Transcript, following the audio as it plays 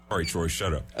All right, Troy,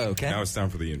 shut up. Okay. Now it's time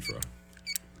for the intro.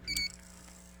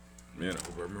 Man, I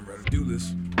hope I remember how to do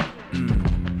this.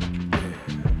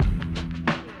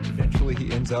 Eventually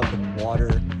he ends up in water.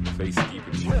 Face deep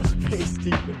in water. Face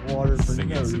deep in water for Singing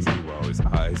no to reason. me while his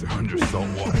eyes are under salt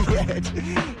water.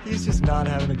 Yeah, he's just not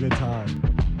having a good time.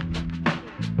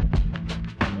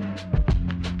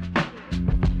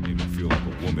 Made me feel like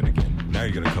a woman again. Now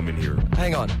you're gonna come in here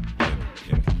Hang on.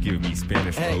 and give me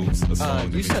Spanish Hey, Rose, a song. that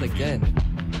you makes said me feel- again.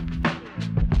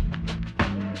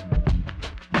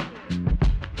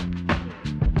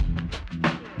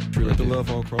 Like the love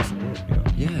all across the world.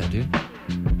 Yeah,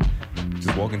 dude.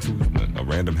 Just walk into a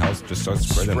random house, just start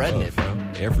spreading love it, bro.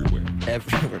 everywhere.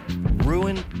 Everywhere.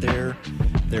 Ruin their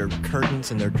curtains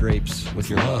and their drapes with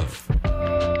your love.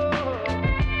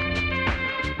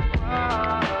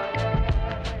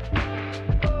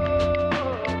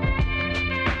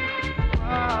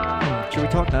 Should we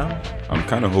talk now? I'm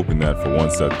kind of hoping that for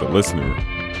once that the listener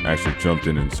actually jumped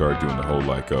in and started doing the whole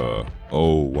like, oh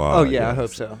wow. Oh yeah, I hope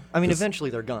so. I mean, 'Cause eventually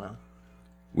they're gonna.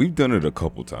 We've done it a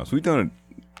couple times. We've done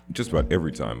it just about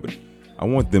every time, but I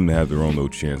want them to have their own little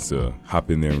chance to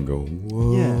hop in there and go,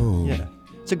 whoa. Yeah.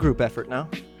 It's a group effort now.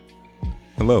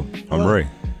 Hello, I'm Hello. Ray.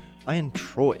 I am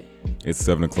Troy. It's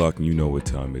 7 o'clock and you know what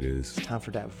time it is. It's time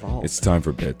for that vault. It's time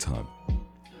for bedtime.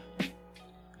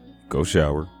 Go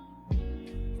shower.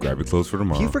 Grab your clothes for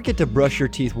tomorrow. If you forget to brush your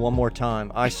teeth one more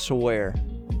time, I swear,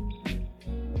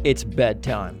 it's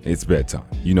bedtime. It's bedtime.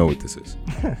 You know what this is.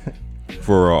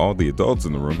 For all the adults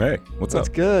in the room, hey, what's What's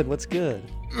up? good? What's good?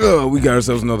 We got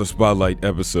ourselves another Spotlight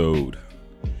episode.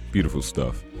 Beautiful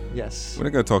stuff. Yes. We're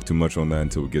not going to talk too much on that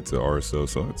until we get to RSO,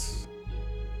 so let's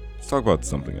talk about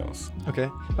something else. Okay.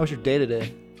 How was your day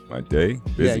today? My day?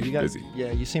 Busy, yeah, busy.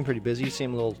 Yeah, you seem pretty busy. You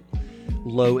seem a little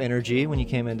low energy when you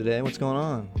came in today. What's going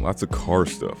on? Lots of car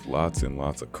stuff. Lots and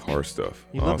lots of car stuff.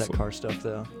 You love that Honestly. car stuff,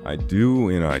 though. I do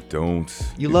and I don't.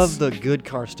 You love the good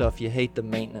car stuff. You hate the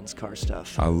maintenance car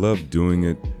stuff. I love doing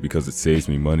it because it saves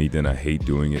me money. Then I hate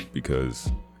doing it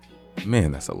because,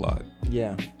 man, that's a lot.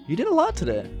 Yeah. You did a lot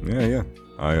today. Yeah.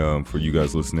 I for you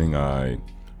guys listening, I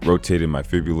rotated my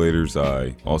fibrillators.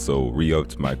 I also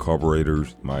re-upped my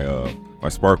carburetors. My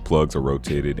spark plugs are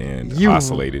rotated and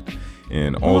oscillated.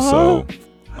 And also,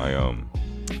 I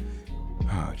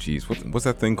what's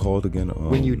that thing called again?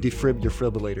 When you defib your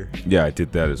fibrillator. Yeah, I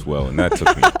did that as well, and that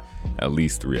took me at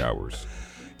least 3 hours.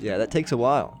 Yeah, that takes a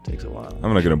while.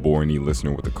 I'm not gonna bore any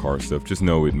listener with the car stuff. Just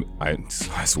know it. I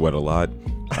sweat a lot.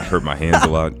 I hurt my hands a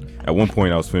lot. At one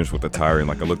point, I was finished with the tire, and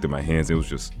like I looked at my hands, it's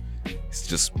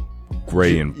just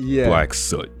gray and black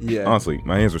soot. Yeah. Honestly,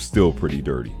 my hands are still pretty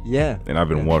dirty. Yeah. And I've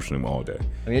been washing them all day.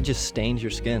 I mean, it just stains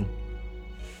your skin.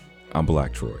 I'm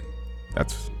Black Troy.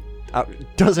 That's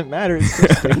Doesn't matter. It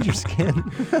still stains your skin.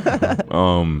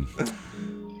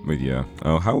 But yeah.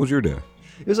 How was your day?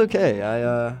 It was okay.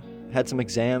 I had some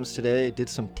exams today. Did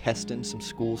some testing, some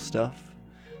school stuff.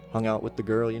 Hung out with the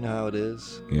girl. You know how it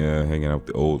is. Yeah, hanging out with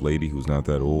the old lady who's not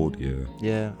that old. Yeah.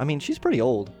 Yeah. I mean, she's pretty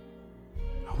old.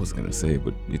 I was gonna say,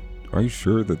 but are you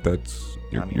sure that that's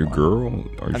your why? girl?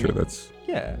 Are you sure mean, that's?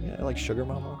 Yeah, like sugar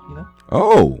mama, you know?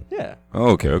 Oh. Yeah.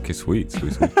 Oh, okay, sweet.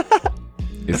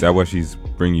 Is that why she's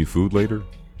bringing you food later?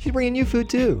 She's bringing you food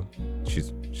too.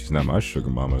 She's not my sugar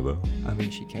mama though. I mean,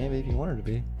 she can be if you want her to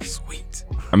be. Sweet.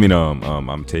 I mean,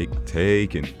 I'm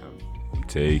taking.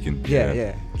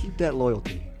 Yeah. Keep that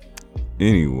loyalty.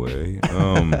 Anyway,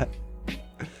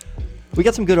 We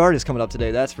got some good artists coming up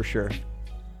today, that's for sure.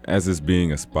 as this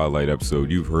being a Spotlight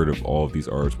episode, you've heard of all of these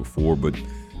artists before, but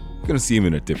you're gonna see them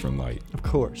in a different light. Of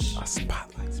course. A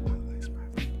spotlight.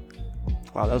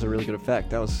 Wow, that was a really good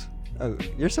effect.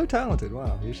 You're so talented.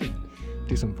 Wow, you should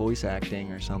do some voice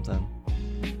acting or something.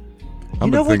 I've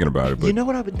been thinking about it, but you know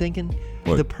what I've been thinking?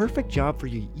 What? The perfect job for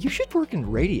you. You should work in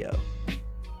radio.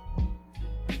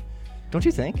 Don't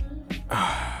you think?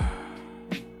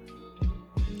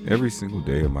 every single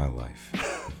day of my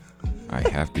life, I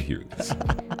have to hear this.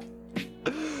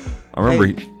 I remember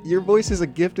Hey, your voice is a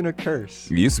gift and a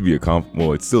curse. it used to be a compliment.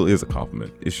 Well, it still is a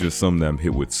compliment. It's just something that I'm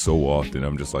hit with so often.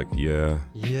 I'm just like, yeah,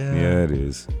 it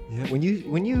is. Yeah. When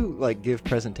you like give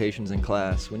presentations in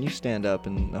class, when you stand up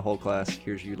and the whole class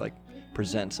hears you like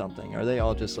present something, are they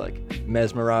all just like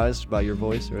mesmerized by your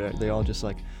voice, or are they all just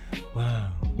like, wow?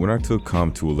 When I took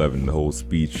Comm 211, the whole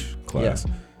speech class,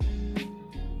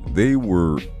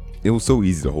 it was so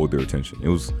easy to hold their attention. It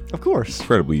was Of course.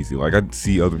 incredibly easy. Like, I'd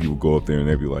see other people go up there and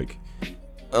they'd be like,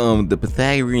 the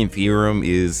Pythagorean theorem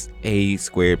is a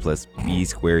squared plus b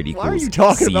squared equals Why are you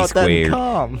talking c about squared.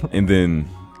 that in comm? And then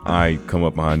I come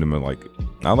up behind them and like,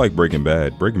 I like Breaking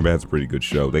Bad. Breaking Bad's a pretty good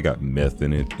show. They got meth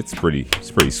in it. It's pretty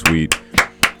sweet.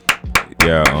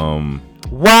 Yeah,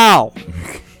 Wow.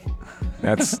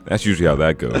 That's usually how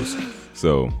that goes.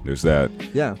 So there's that.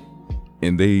 Yeah.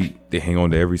 And they hang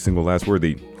on to every single last word.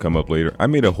 They come up later. I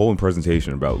made a whole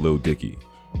presentation about Lil Dicky.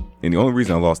 And the only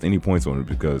reason I lost any points on it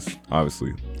because,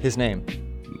 obviously, his name.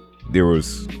 There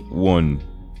was one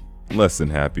less than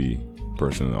happy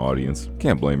person in the audience.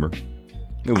 Can't blame her.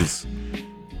 It was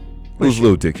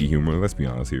Lil Dicky humor, let's be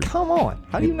honest here. Come on.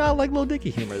 How do you not like Lil Dicky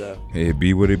humor, though? It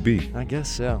be what it be. I guess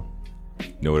so.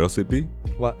 Know what else it be?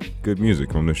 What? Good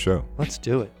music from the show. Let's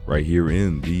do it. Right here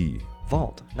in the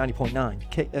Vault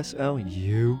 90.9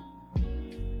 KSLU.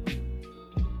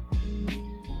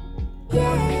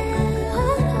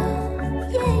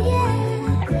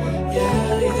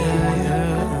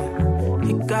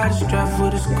 You got a strap for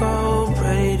the scope,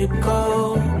 ready to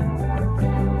go.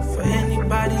 For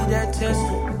anybody that tests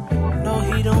him, no,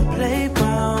 he don't play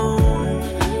around.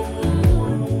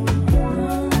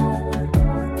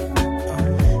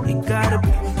 He got a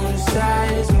baby on the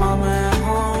side, his mama at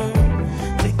home.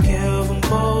 Take care of them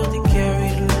both, they carry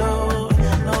the load.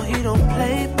 No, he don't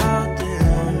play about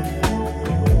them.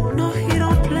 No, he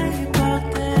don't play about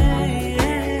them.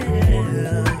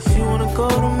 Yeah. She wanna go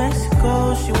to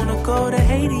Mexico, she wanna go to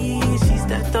Haiti. She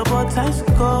stacked up all types of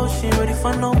gold, she ain't ready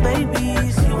for no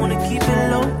babies. She wanna keep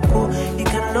it local, he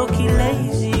kinda low-key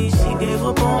lazy. She gave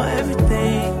up on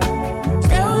everything.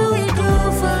 Tell what we do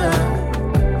for love.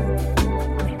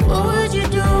 What would you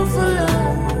do for love?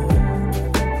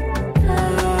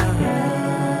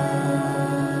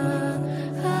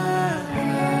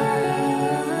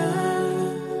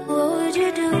 What would you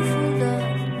do for love?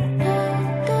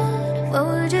 What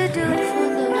would you do for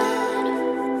love?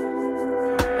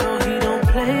 No, he don't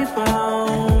play bound.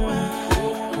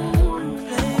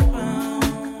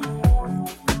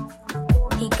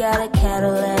 He got a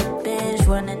Cadillac Benz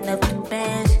running up the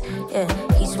bands. Yeah,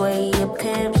 he's way a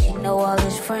pimp. She know all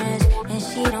his friends, and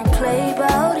she don't play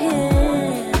about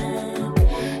him.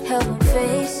 Help him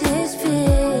face his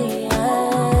fears.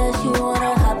 You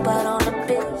wanna hop out on the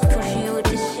bitch, push you with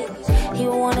the shit. He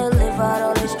wanna live out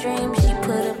all his dreams. She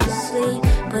put him to sleep,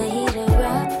 but he's a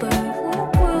rapper.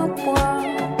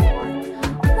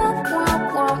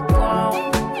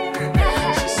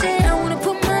 She said, I wanna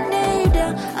put my name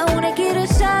down. I wanna get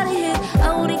us out of here. I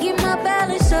wanna get my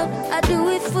balance up. I do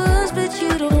it first, but you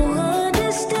don't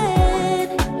understand.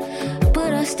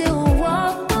 But I still won't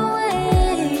walk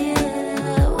away.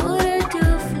 Yeah. What I do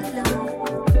for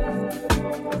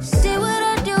love? Say what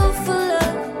I do for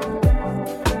love.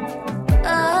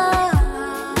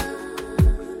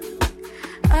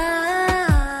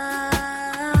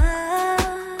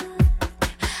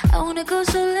 I wanna go,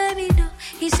 so let me know.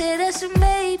 He said that's a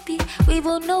maybe. We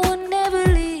both know we'll never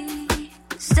leave.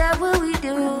 Is that what we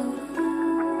do?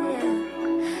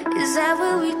 Yeah. Is that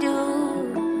what we do?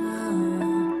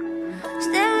 Is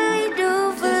that what we do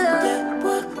for love? Is that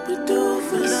what we do for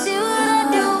love? You see what I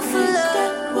do for love?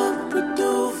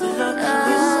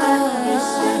 Is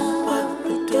that what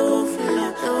we do for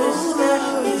love? Is that what we do for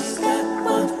love? Is that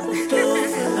what we do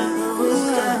for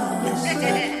love? Is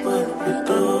that what we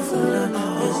do for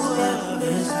love?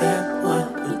 Is that what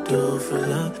we do for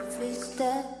love? Is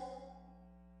that?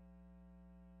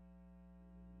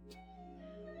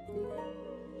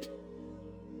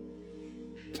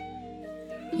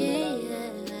 Yeah,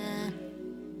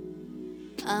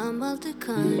 I'm out the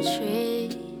country.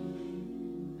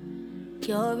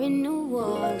 You're in New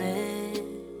Orleans.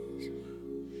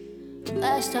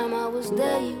 Last time I was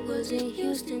there, you was in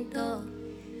Houston, though.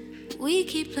 We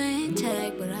keep playing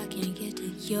tag, but I can't get to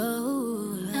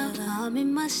you. Now I'm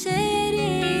in my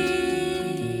city.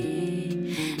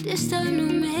 This time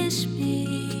don't miss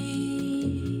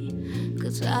me,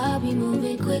 'cause I'll be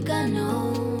moving quick, I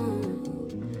know.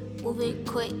 Moving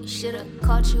quick, should've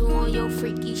caught you on your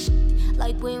freaky shit.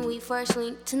 Like when we first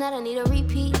linked. Tonight I need a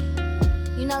repeat.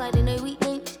 You not like the day we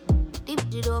linked. Deep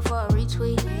the door for a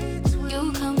retweet.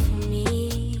 You come for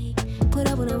me. Put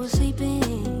up when I was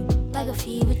sleeping, like a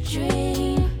fever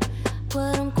dream.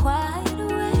 But I'm quite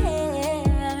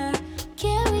aware.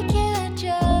 Can we catch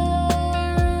up?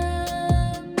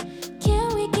 Can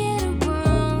we get a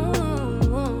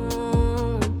room?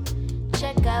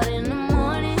 Check out in the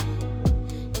morning.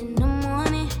 In the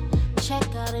morning.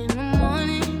 Check out in the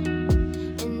morning.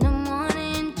 In the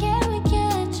morning. Can we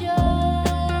catch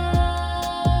up?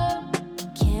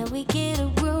 Can we get a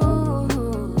room?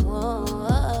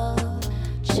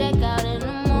 Check out in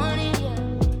the morning.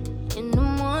 In the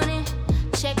morning.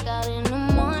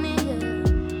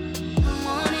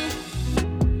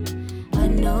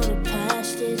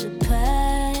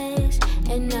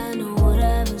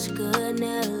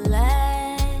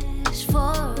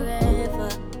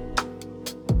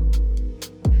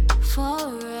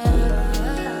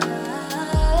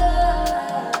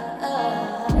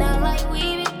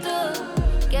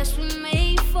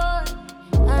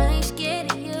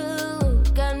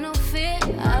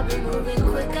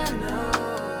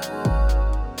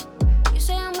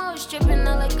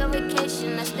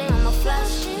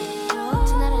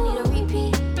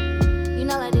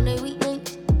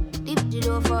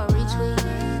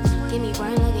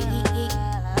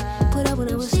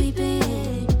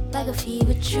 a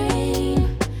fever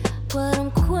dream, but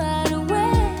I'm quite awake.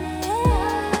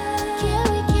 Can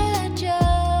we catch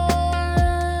up?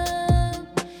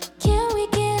 Can we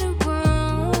get a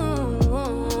room?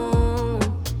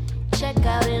 Check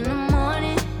out in the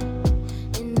morning,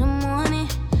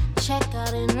 check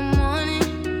out in the morning.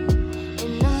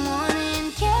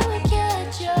 Can we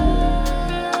catch up?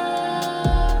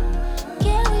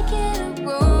 Can we get a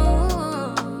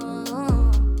room?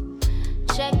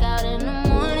 Check out in the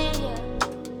morning,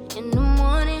 yeah. In the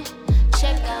morning,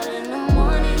 check out in the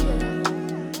morning,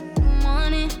 yeah.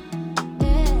 Morning,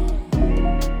 yeah.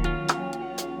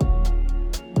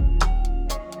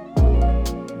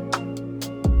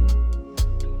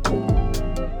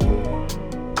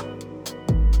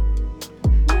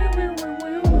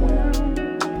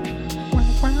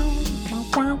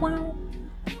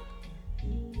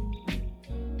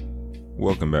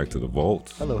 Welcome back to the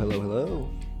vault. Hello, hello, hello.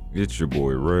 It's your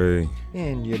boy Ray.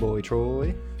 And your boy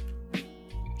Troy.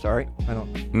 Sorry, I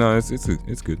don't. No, it's good.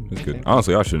 It's Okay. good.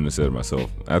 Honestly, I shouldn't have said it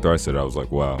myself. After I said it, I was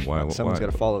like, wow, why? Someone's why?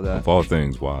 got to follow that. Of all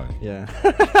things, why? Yeah.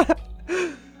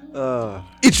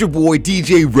 It's your boy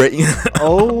DJ Ray.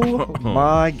 Oh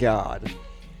my God.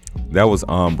 That was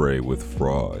Ambre with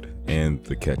Fraud and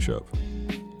the Ketchup.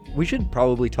 We should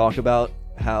probably talk about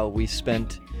how we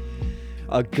spent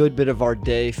a good bit of our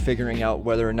day figuring out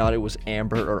whether or not it was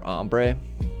Amber or Ambre.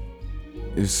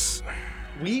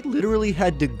 We literally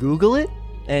had to Google it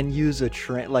and use a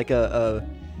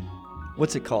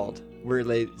what's it called? Where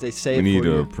they say We need for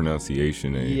a you.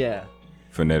 pronunciation, Yeah.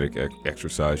 phonetic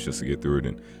exercise just to get through it.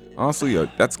 And honestly,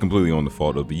 that's completely on the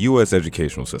fault of the U.S.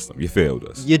 educational system. You failed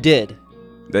us. You did.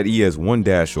 That E has one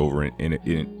dash over it, and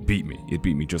it beat me. It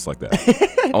beat me just like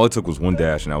that. All it took was one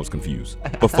dash, and I was confused,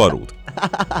 befuddled.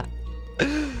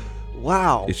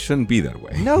 Wow. It shouldn't be that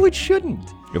way. No, it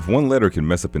shouldn't. If one letter can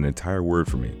mess up an entire word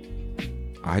for me,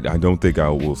 I don't think I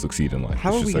will succeed in life. How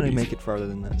It's are we just going to that make it farther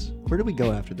than this? Where do we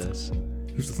go after this? easy.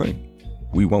 Here's the thing.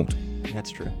 We won't.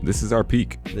 That's true. This is our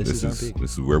peak. This is our peak.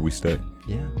 This is where we stay.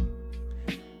 Yeah.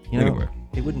 You know, Anyway.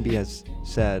 it wouldn't be as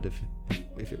sad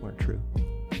if it weren't true.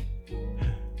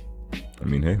 I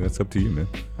mean, hey, that's up to you, man.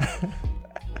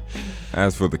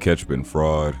 As for the Ketchup and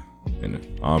Fraud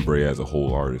and Ambre as a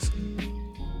whole artist,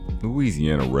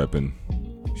 Louisiana reppin',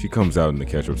 she comes out in the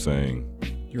Ketchup saying,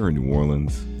 "You're in New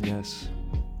Orleans. Yes.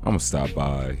 I'm gonna stop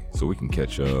by so we can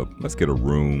catch up. Let's get a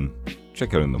room.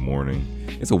 Check out in the morning.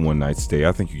 It's a one night stay.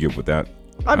 I think you get what that.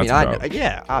 I mean, that's about.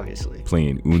 yeah, obviously.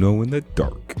 Playing Uno in the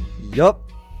dark. Yup.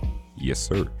 Yes,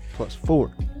 sir.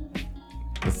 +4.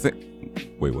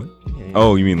 Wait, what? Yeah, yeah.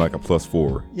 Oh, you mean like a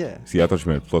 +4? Yeah. See, I thought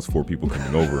you meant +4 people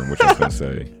coming over, in which I was gonna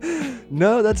say.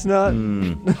 No, that's not.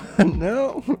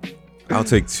 No. I'll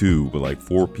take 2, but like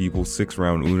 4 people, 6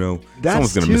 round Uno.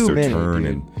 That's Someone's gonna miss too their many, turn,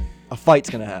 dude. and A fight's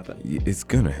gonna happen. it's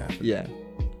gonna happen. Yeah.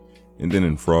 And then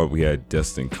in Fraud, we had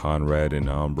Destin Conrad and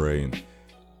Ambre, and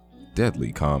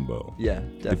deadly combo. Yeah,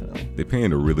 definitely. They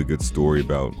painted a really good story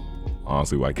about,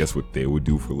 honestly, I guess what they would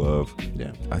do for love.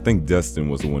 Yeah. I think Destin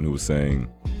was the one who was saying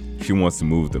she wants to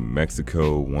move to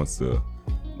Mexico, wants to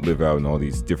live out in all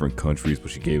these different countries, but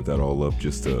she gave that all up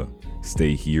just to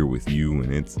stay here with you.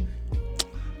 And it's,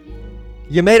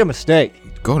 You made a mistake.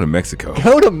 go to Mexico.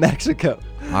 Go to Mexico.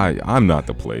 I'm not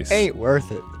the place. Ain't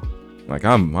worth it. Like,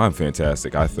 I'm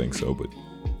fantastic, I think so, but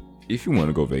if you want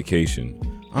to go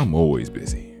vacation, I'm always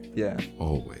busy. Yeah.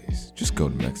 Always. Just go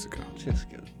to Mexico. Just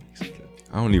go to Mexico.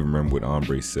 I don't even remember what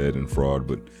Ambre said in Fraud,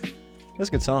 but That's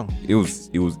a good song. it was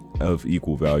of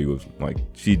equal value of, like,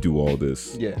 she'd do all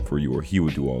this Yeah. for you, or he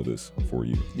would do all this for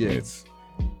you. Yeah. And it's,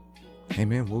 hey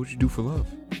man, what would you do for love?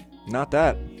 Not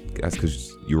that. That's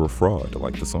because you're a fraud. I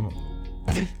like the song.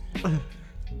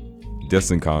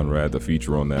 Destin Conrad, the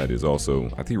feature on that, is also,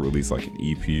 I think he released like an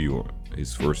EP or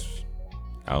his first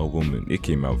album, and it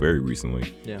came out very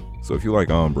recently. Yeah. So if you like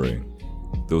Ambre,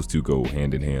 those two go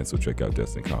hand in hand, so check out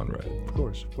Destin Conrad. Of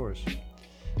course, of course.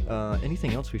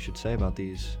 Anything else we should say about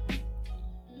these?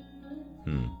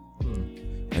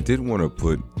 I did want to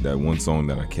put that one song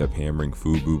that I kept hammering,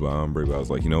 Fubu by Ambre, but I was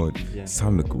like, you know what? Yeah. It's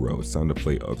time to grow. It's time to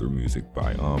play other music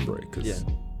by Ambre, because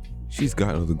Yeah. she's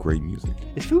got other great music.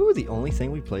 Is Fubu the only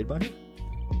thing we played by her?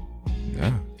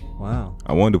 Yeah. Wow.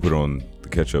 I wanted to put on the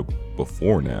Ketchup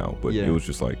before now, but Yeah. it was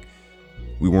just like,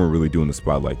 we weren't really doing the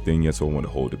spotlight thing yet, so I wanted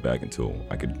to hold it back until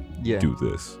I could Yeah. do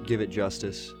this. Give it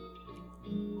justice.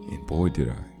 And boy, did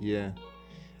I. Yeah.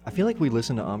 I feel like we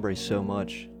listen to Ambre so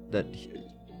much that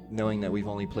knowing that we've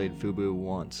only played Fubu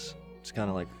once, it's kind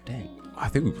of like, dang. I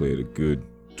think we played a good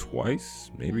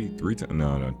twice, maybe 3 times.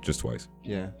 No, just twice.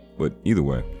 Yeah. But either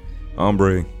way,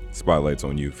 Ambre, spotlight's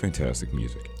on you. Fantastic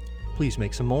music. Please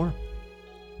make some more.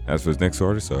 As for his next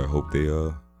artist, I hope they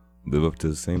live up to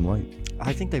the same light?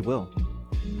 I think they will.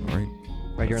 All right.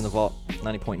 Right here in the vault,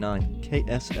 90.9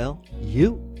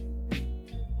 KSLU.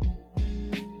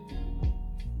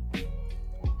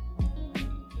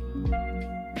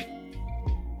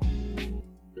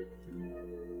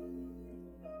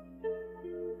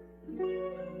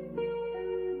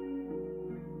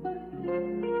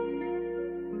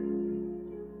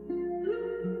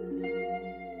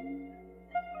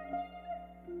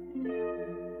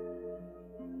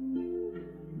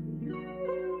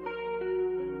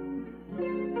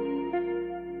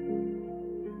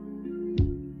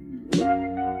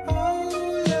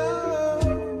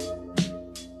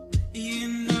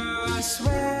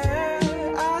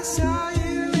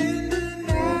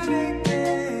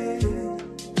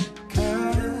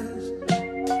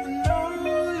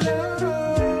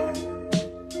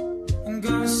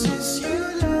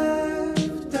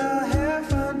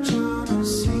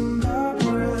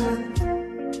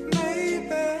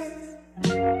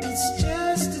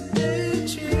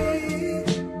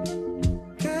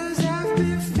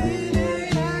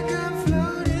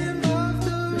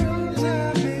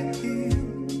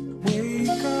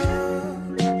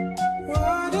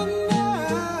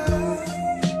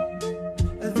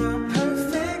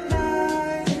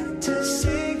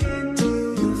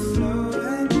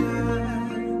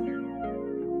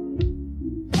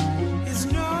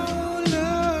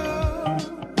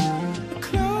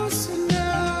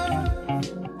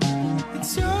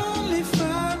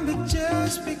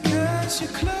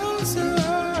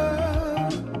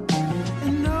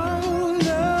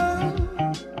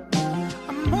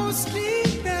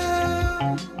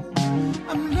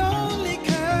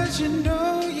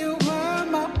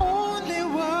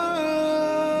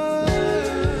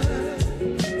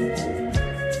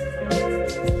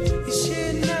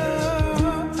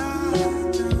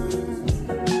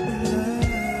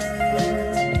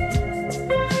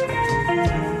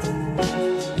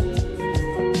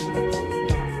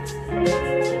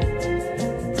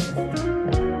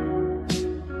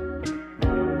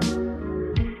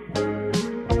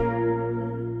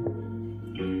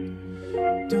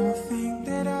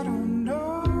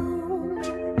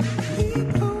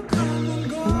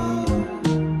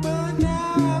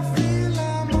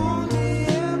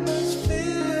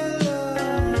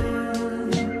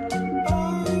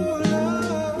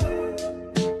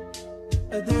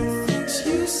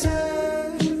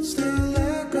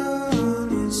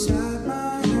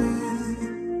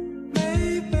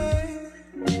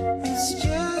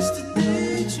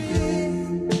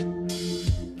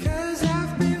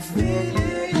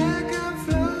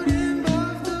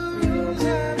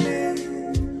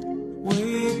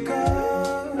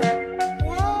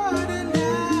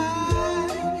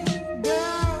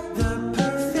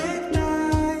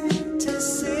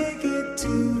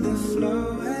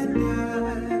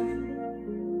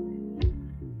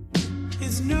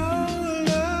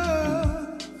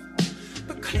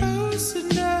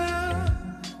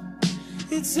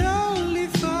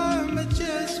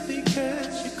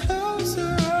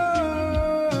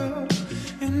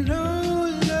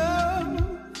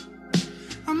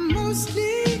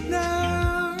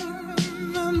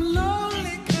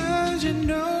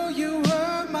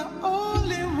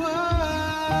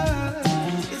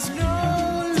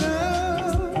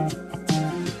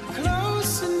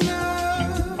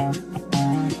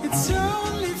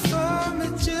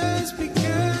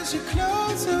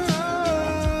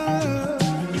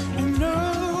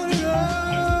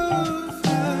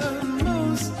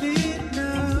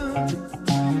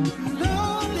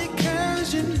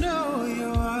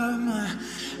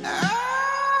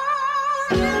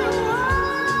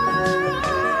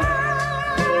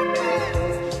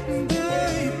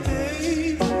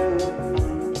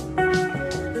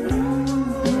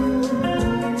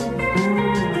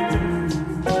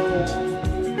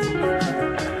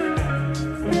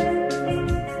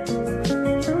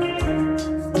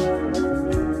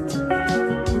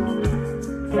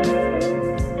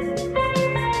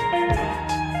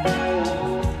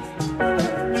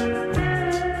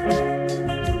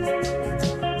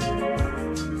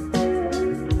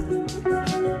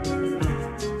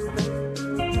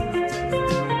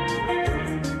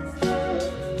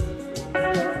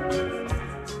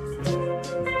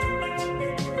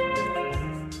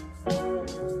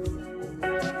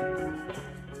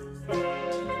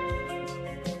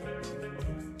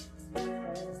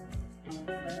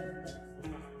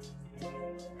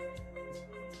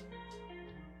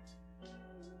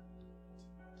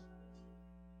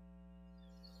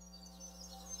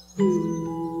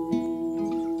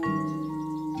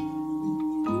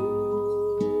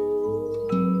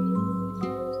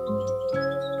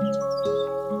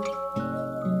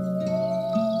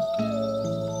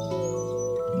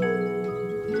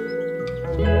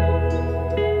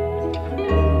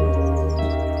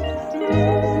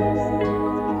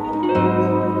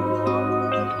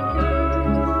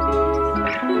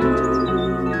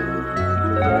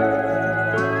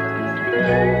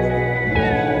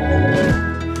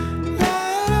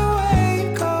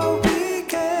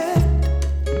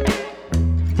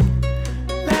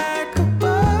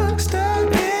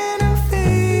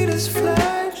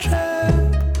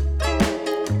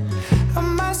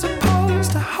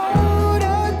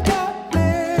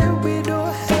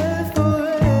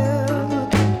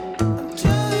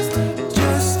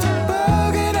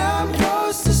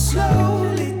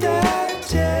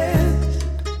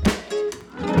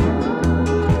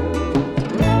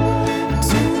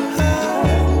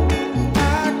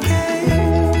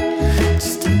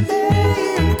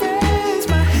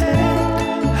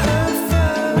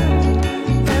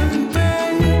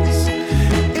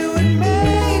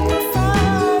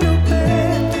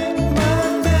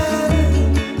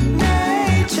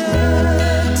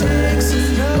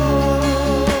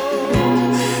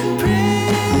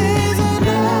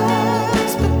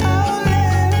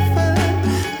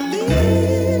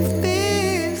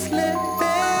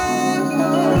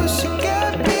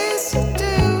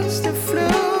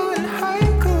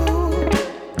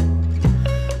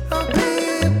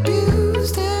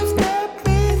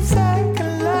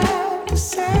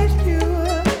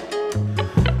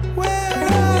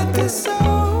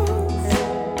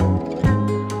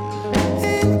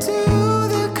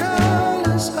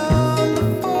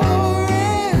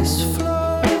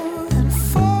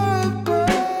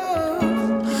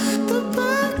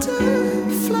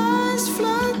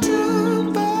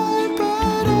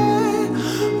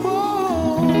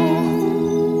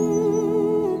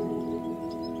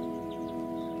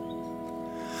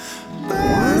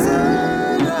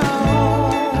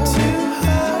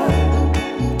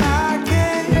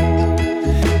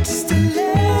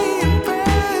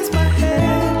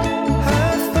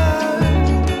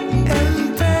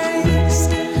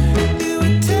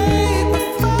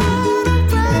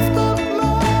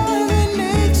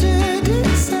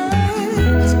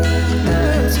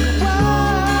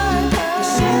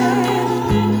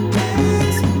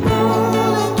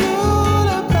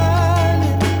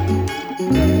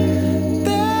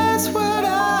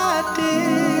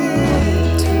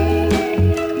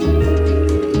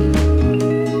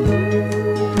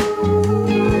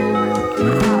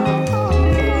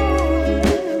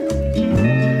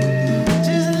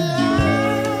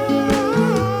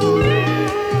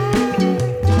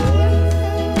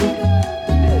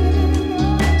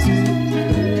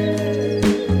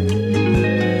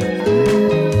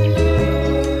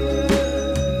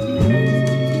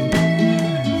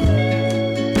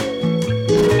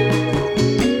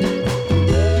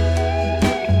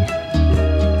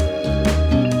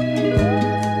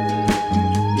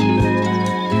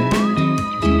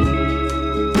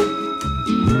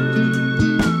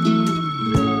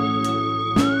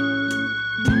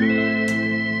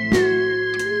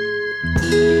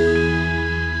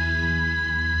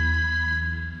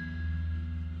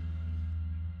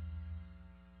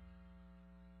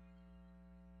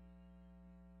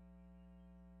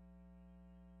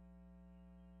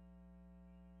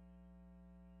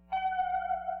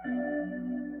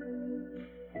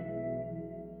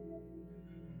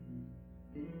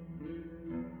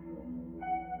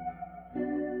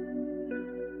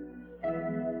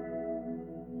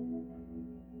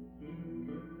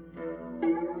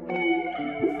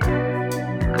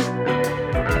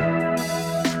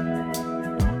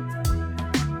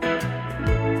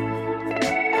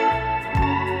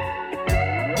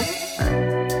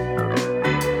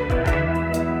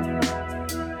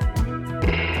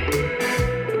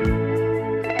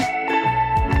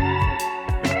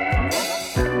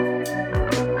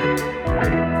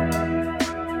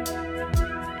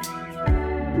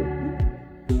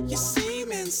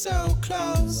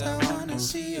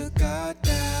 see you got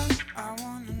down. I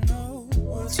wanna know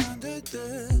what's under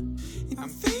the. I'm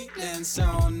feeling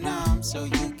so numb, so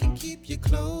you can keep your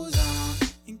clothes on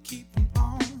and keep them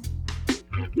on.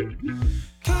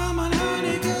 Come on,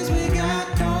 honey, 'cause we got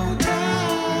no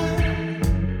time.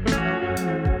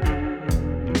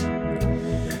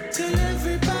 Tell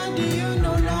everybody you're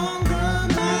no longer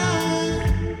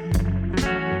mine.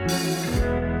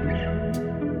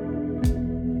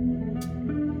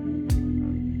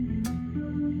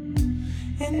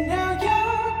 And now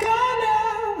you're gonna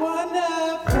wanna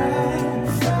run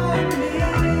from me,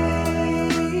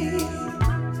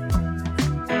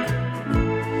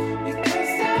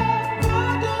 because I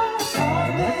wanna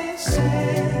always say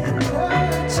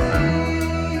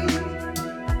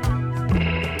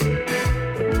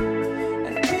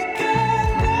and pick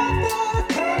another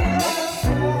color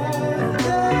for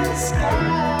the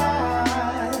sky.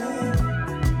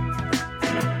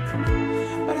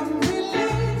 But I'm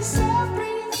really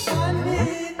sorry,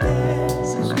 honey,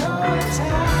 there's no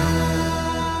time.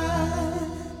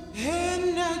 And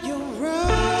now you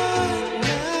run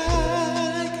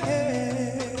like hell,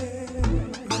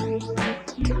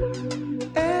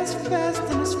 as fast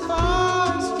and as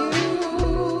far as you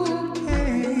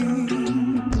can.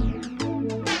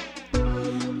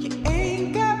 You ain't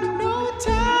got no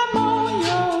time on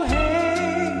your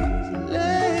hands.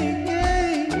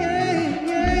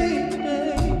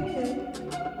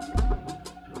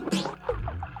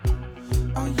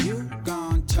 Are you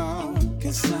gonna talk?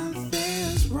 'Cause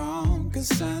something's wrong, 'cause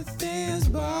something's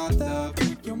bothered up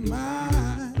your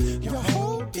mind. You're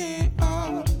holding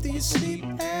up, do you sleep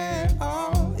at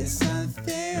all? Is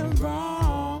something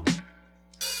wrong?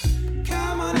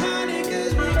 Come on, honey,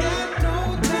 'cause we got no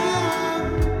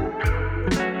time.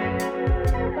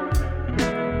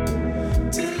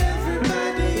 Tell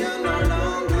everybody you're no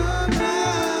longer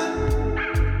mine.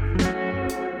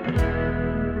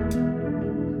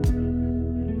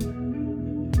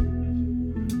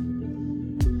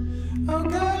 Oh,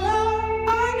 girl, I'm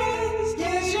honest,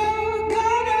 yes, you're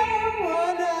gonna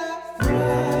wanna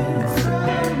run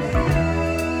from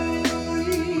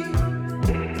me,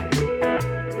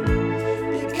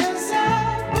 because I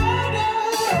wanna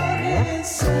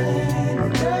insanity.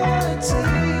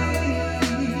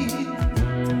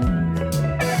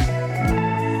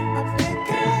 I pick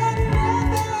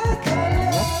another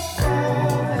color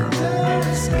for the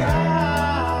sky.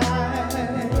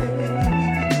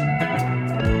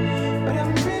 But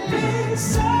I'm really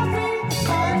sorry,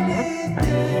 honey,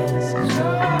 there's no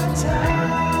time.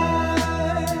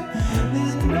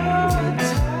 There's no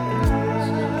time.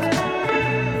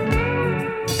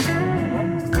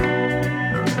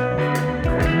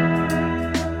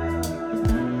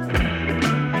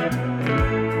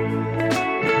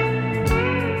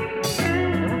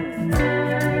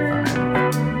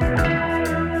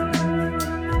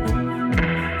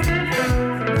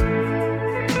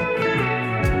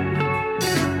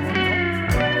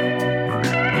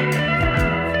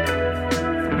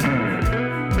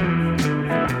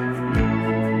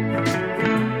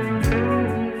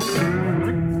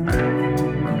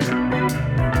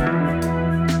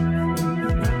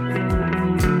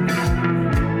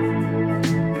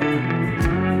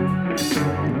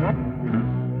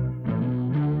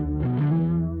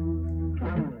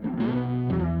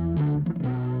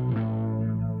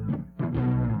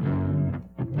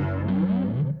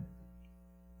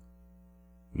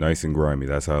 Nice and grimy.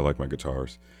 That's how I like my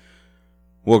guitars.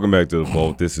 Welcome back to the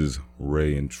vault. This is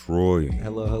Ray and Troy.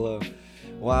 Hello, hello.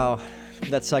 Wow,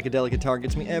 that psychedelic guitar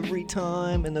gets me every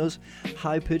time, and those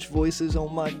high-pitched voices, oh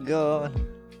my god.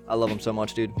 I love them so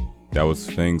much, dude. That was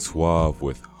Feng Suave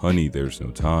with Honey, There's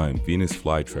No Time, Venus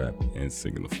Flytrap, and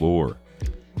Singing the Floor.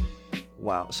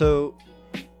 Wow, so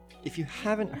if you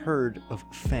haven't heard of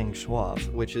Feng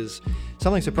Suave, which is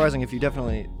something surprising if you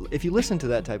listen to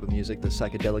that type of music, the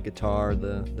psychedelic guitar,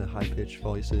 the high-pitched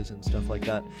voices and stuff like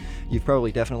that, you've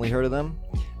probably definitely heard of them.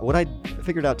 What I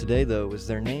figured out today, though, is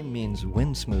their name means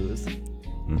wind smooth,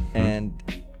 and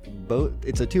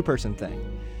it's a two-person thing.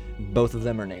 Both of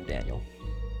them are named Daniel.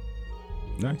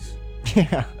 Nice.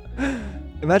 Yeah.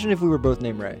 Imagine if we were both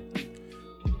named Ray.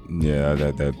 Yeah,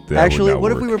 that Actually, would not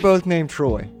what work. if we were both named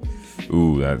Troy?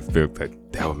 Ooh,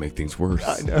 that would make things worse.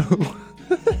 I know.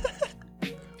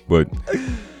 But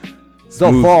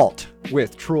The Vault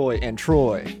with Troy and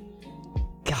Troy.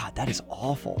 God, that is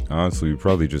awful. honestly, we'd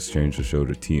probably just change the show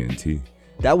to TNT.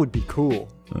 That would be cool.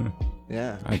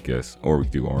 Yeah. I guess. Or we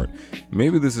could do Aren't.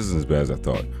 Maybe this isn't as bad as I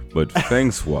thought. But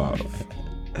Feng Suave,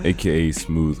 a.k.a.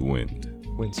 Smooth Wind.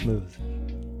 Wind smooth.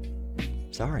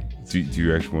 Sorry. Do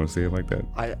you actually want to say it like that?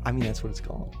 I mean, that's what it's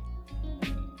called.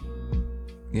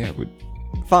 Yeah, but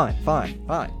Fine.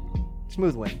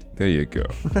 Smooth Wind. There you go.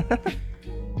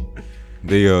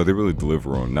 They really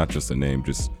deliver on not just the name,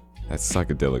 just that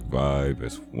psychedelic vibe,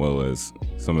 as well as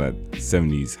some of that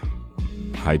 70s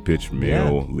high-pitched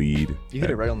male lead. You hit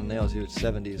it right on the nails. It's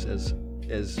 70s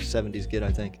as 70s get,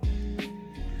 I think.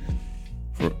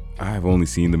 I've only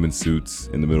seen them in suits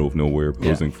in the middle of nowhere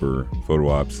posing for photo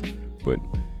ops, but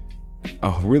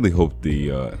I really hope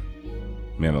the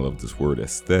I love this word,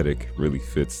 aesthetic, really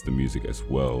fits the music as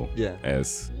well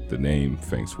as the name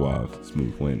Feng Suave,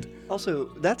 Smooth Wind. Also,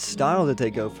 that style that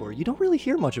they go for, you don't really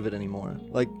hear much of it anymore.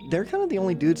 Like, they're kind of the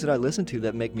only dudes that I listen to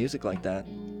that make music like that.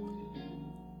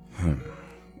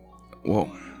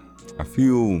 Well, I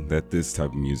feel that this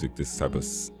type of music, this type of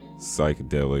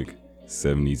psychedelic,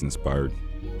 70s inspired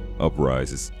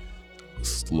uprise is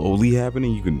slowly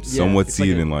happening. You can somewhat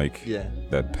see it in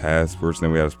that past version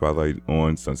that we had a spotlight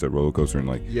on, Sunset Roller Coaster, and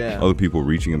other people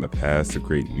reaching in the past to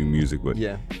create new music, but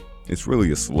it's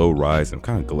really a slow rise. I'm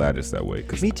kind of glad it's that way.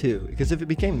 Me too, because if it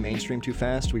became mainstream too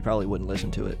fast, we probably wouldn't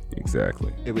listen to it.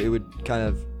 Exactly. It would kind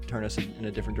of turn us in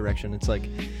a different direction. It's like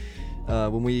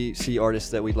when we see artists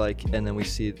that we like, and then we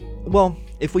see, well,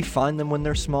 if we find them when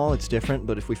they're small, it's different,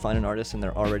 but if we find an artist and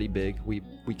they're already big, we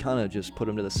kind of just put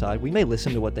them to the side. We may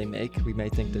listen to what they make, we may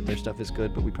think that their stuff is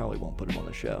good, but we probably won't put them on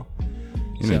the show.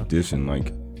 In addition,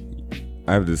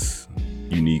 I have this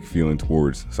unique feeling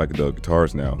towards psychedelic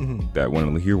guitars now that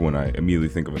when I hear one, I immediately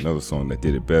think of another song that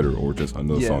did it better, or just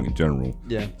another song in general.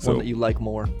 Yeah, so, one that you like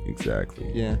more. Exactly.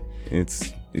 Yeah.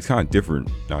 It's kind of different,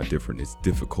 not different, it's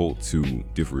difficult to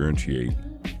differentiate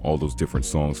all those different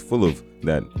songs full of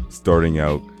that starting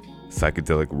out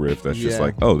psychedelic riff that's just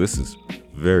like, oh, this is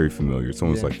very familiar. It's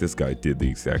almost like this guy did the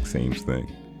exact same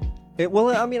thing.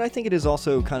 I think it is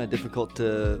also kind of difficult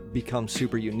to become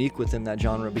super unique within that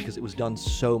genre because it was done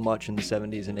so much in the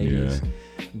 70s and 80s.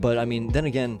 Yeah. But then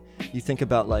again, you think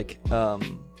about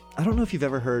I don't know if you've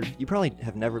ever heard, you probably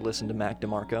have never listened to Mac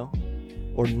DeMarco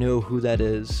or know who that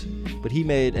is, but he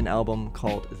made an album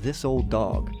called This Old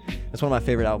Dog. That's one of my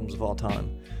favorite albums of all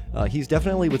time. He's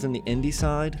definitely within the indie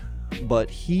side, but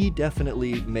he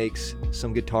definitely makes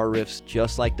some guitar riffs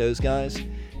just like those guys,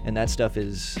 and that stuff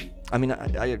is,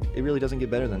 it really doesn't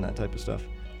get better than that type of stuff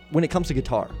when it comes to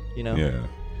guitar, Yeah,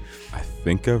 I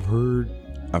think I've heard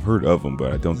of him,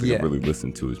 but I don't think I've really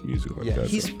listened to his music like that.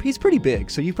 He's pretty big,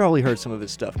 so you've probably heard some of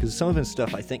his stuff, because some of his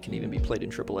stuff I think can even be played in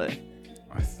AAA.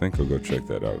 I think I'll go check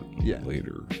that out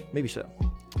later. Maybe so.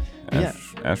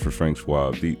 As for Feng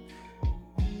Suave, I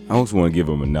also want to give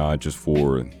him a nod just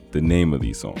for the name of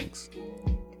these songs.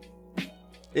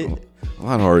 A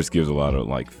lot of artists gives a lot of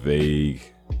vague.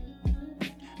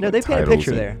 No, they paint a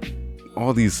picture there.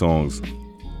 All these songs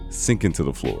sink into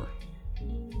the floor.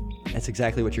 That's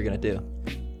exactly what you're gonna do.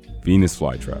 Venus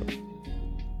Flytrap.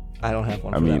 I don't have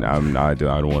one. I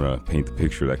don't want to paint the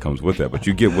picture that comes with that, but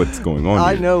you get what's going on.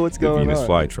 I know what's going on. The Venus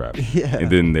Flytrap. Yeah. And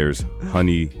then there's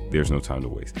Honey, There's No Time to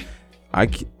Waste. I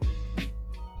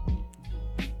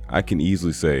can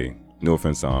easily say, no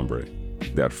offense to Ambre,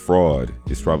 that Fraud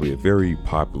is probably a very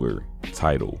popular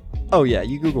title. Oh yeah,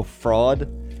 you Google Fraud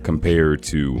compared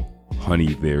to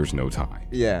Honey, There's No Time.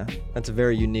 Yeah, that's a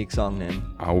very unique song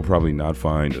name. I will probably not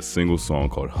find a single song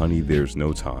called Honey, There's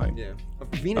No Time. Yeah.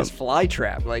 Venus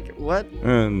Flytrap, what?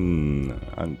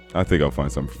 I think I'll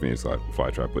find something for Venus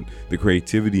Flytrap, but the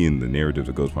creativity and the narrative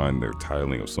that goes behind their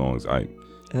titling of songs, and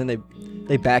then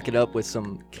they back it up with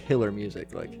some killer music,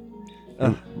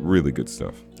 really good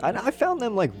stuff. I found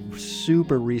them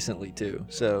super recently too,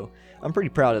 so I'm pretty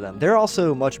proud of them. They're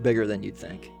also much bigger than you'd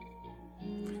think.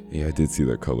 Yeah, I did see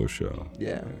their color show.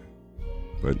 Yeah.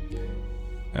 But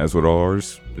as with all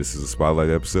ours, this is a Spotlight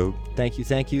episode. Thank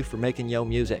you for making yo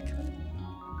music.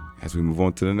 As we move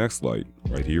on to the next light,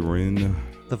 right here in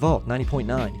The Vault,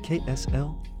 90.9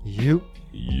 KSLU.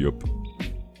 Yup.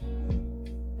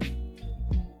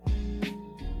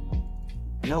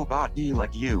 Nobody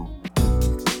like you.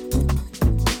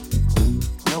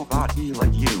 Nobody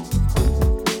like you.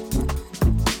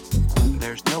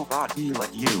 There's nobody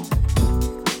like you.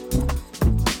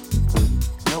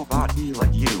 Nobody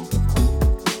like you.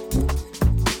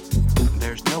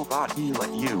 There's nobody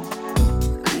like you.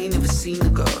 I ain't never seen a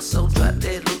girl so drop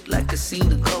dead, look like I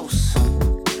seen a ghost.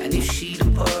 And if she the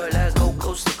pearl, I go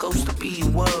coast to coast to be a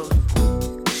world.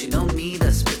 She don't need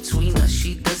us between us,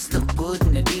 she does look good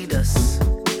in Adidas.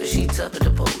 But she top of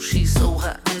the pole, she's so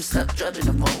hot, I'm stuck dropping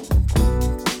the roll.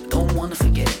 Don't wanna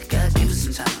forget, God give us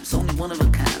some time, it's only one of a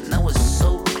kind. Now it's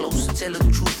so close to tell her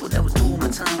the truth, what I would do with my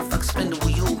time if I could spend it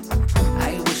with you.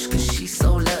 I wish cause she's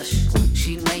so lush,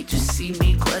 she might just see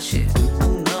me crush it.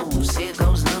 Who knows, here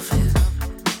goes nothing.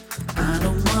 I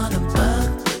don't wanna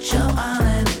bug, but you're all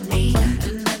I need.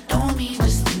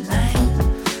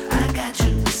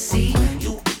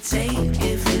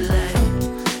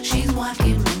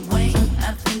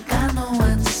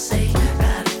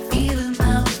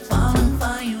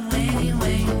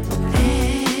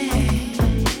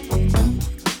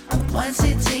 What's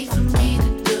it take for me to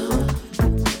do?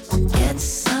 Get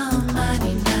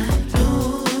somebody like you.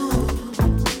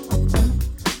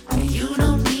 You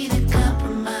don't need a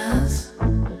compromise.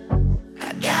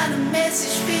 I got a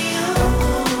message for you.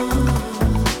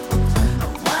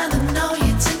 I wanna know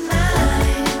you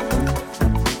tonight.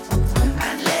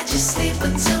 I'd let you sleep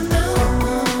until noon.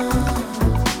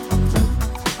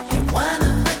 You're one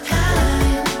of a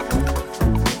kind.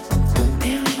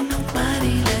 There ain't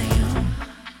nobody like you.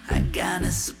 I got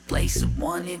us a place I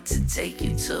wanted to take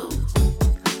you to.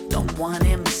 Don't want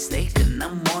it mistaken, I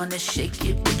wanna shake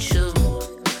it with you.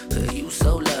 You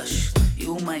so lush,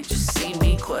 you might just see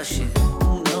me crush it.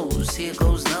 Who knows, here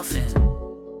goes nothing.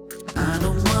 I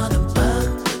don't wanna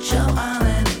bug, but you're all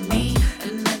I need.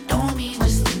 And I don't mean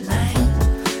just tonight.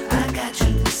 I got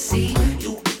you to see,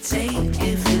 you can take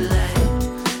if you like.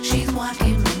 She's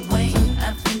walking my way,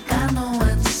 I think I know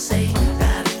what to say.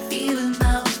 Got a feeling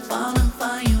I was falling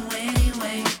for you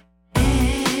anyway.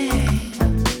 Hey,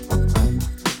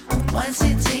 what's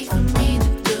it take for me to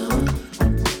do?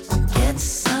 Get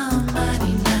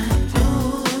somebody like you.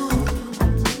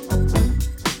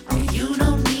 You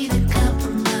don't need a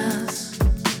compromise.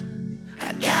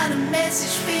 I got a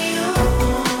message for you.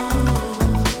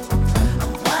 I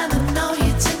wanna know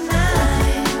you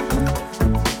tonight.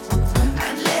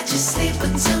 I'd let you sleep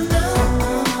until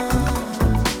noon.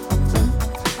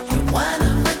 You're one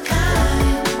of a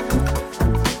kind.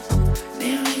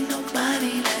 There ain't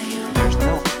nobody like you. There's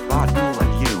nobody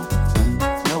like you.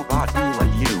 Nobody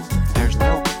like you. There's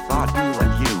nobody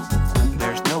like you.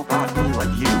 There's nobody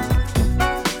like you.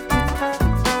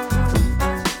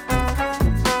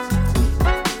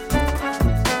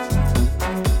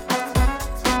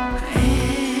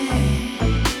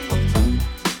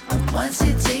 What's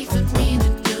it take for me to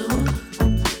do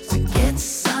to get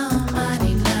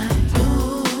somebody like you?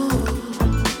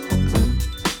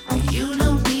 You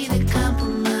don't need a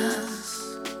compromise.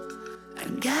 I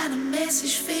got a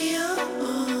message for you.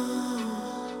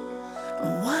 I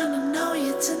wanna know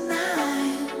you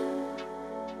tonight.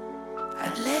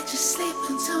 I'd let you sleep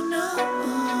until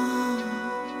noon.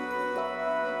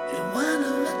 You're one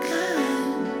of a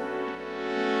kind.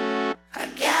 I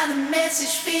got a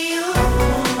message for you.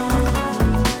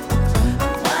 I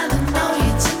wanna know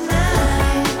you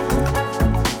tonight.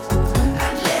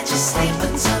 I'd let you sleep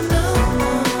until noon.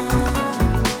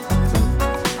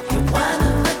 You're one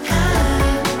of a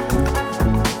kind.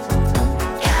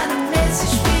 Got a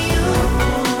message for you.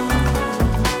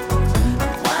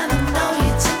 I wanna know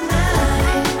you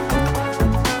tonight.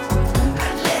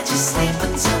 I'd let you sleep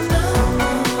until noon.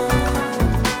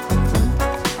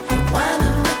 You're one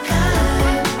of a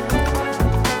kind.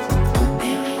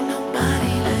 There ain't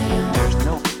nobody like you. There's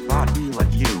nobody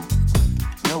like you.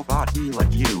 Nobody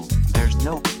like you. There's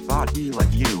nobody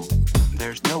like you.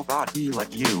 There's nobody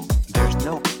like you. There's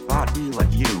nobody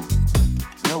like you.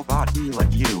 Nobody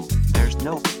like you. There's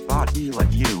nobody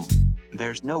like you.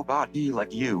 There's nobody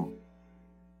like you.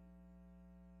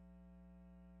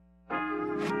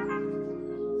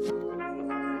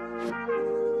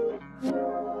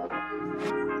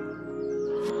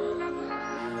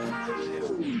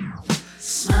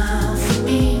 Smile for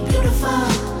me, beautiful.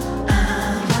 I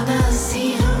wanna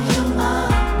see who you are.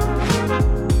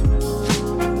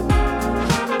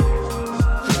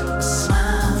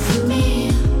 Smile for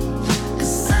me,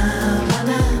 'cause I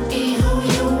wanna be who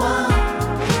you are.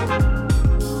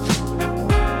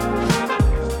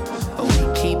 We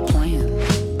keep playing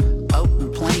open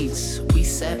planes. We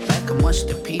sat back and watched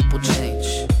the people change.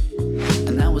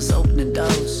 And I was opening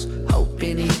doors,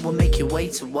 hoping it would make your way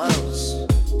to us.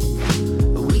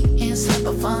 We ain't stop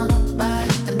a fun by,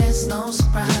 and there's no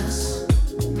surprise.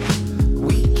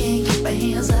 We can't keep our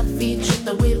hands, our feet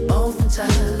tripping with both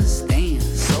ties. Damn,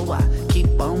 so I keep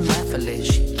on raffling.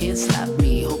 She can't stop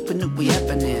me, hoping that we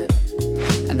happening.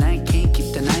 And I can't keep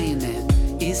denying it.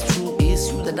 It's true, it's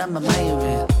you that I'm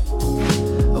admiring.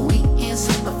 We ain't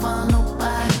stop a fun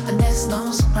by, and there's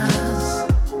no surprise.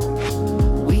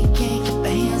 We can't keep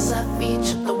our hands, our feet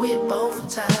tripping with both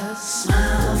ties.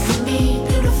 Smile for me,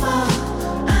 beautiful.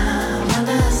 I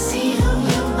wanna see who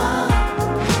you are.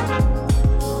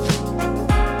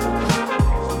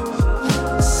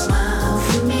 Smile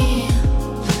for me,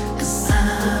 'cause I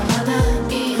wanna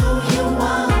be who you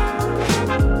are.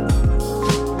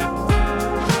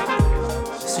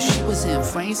 So she was in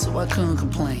France, so I couldn't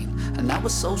complain. And I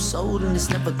was so sold, and it's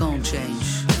never gonna change.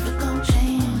 Never gonna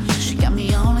change. She got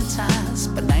me on the ties,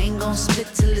 but I ain't gonna spit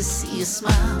till I see you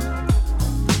smile.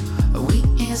 We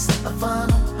ain't stop a fun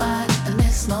by, and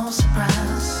there's no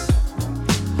surprise.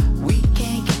 We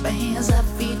can't keep our hands, our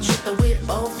feet tripping with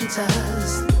both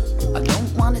ties. I don't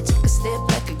wanna take a step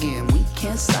back again. We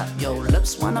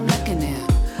one I'm looking at.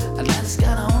 Atlantis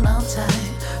got on all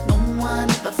tight. No one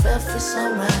ever felt this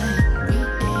alright. We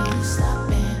ain't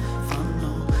stopping for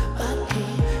nobody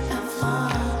and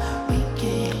fun. We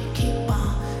can keep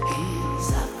on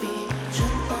inside each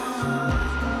other.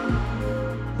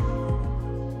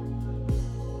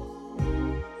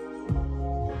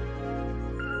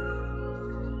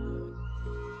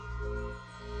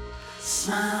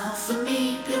 Smile for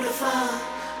me, beautiful.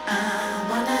 I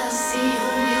wanna see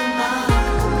who you are.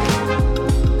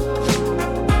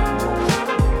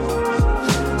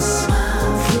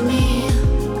 Smile for me,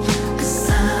 'cause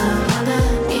I wanna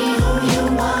be who you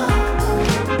are.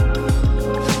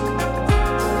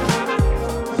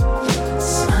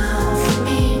 Smile for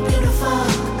me, beautiful.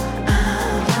 I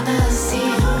wanna see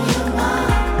who you are.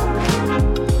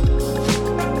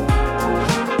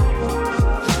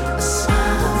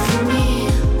 Smile for me,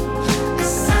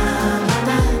 'cause I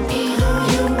wanna be who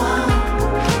you are.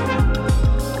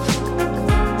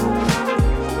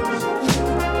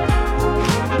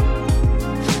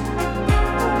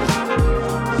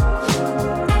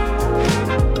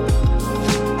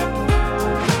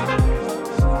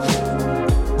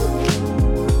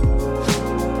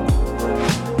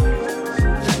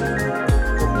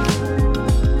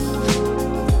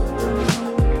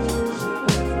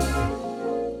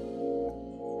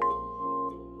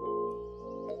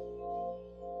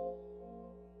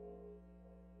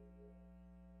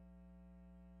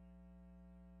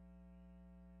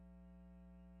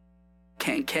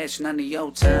 Can't catch none of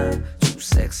your time. True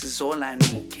sex is all I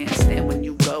need. Can't stand when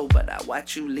you go, but I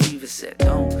watch you leave. It said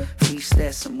don't please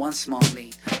that someone small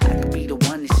me. I could be the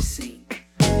one that you see.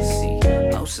 See,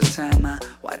 most of the time I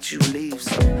watch you leave,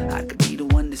 so I could be the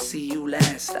one to see you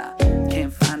last. I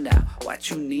can't find out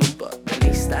what you need, but the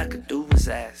least I could do is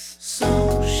ask. So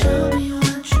show me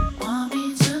what you want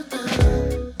me to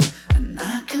do, and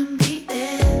I can be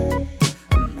there,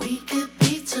 and we could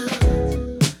be two.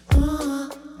 Ooh,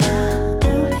 I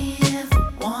only ever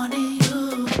wanted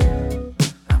you.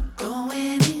 I'm going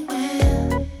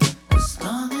anywhere as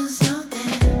long as you're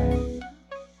there.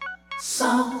 So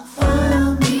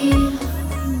follow me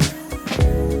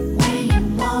where you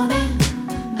want it.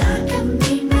 I can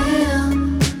be real.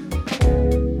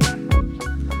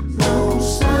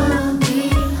 Most of me,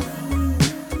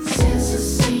 since I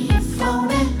see you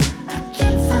floating, I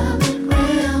can't find it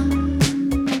real.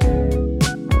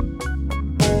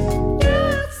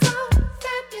 You're so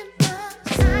fabulous,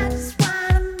 I just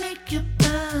wanna make you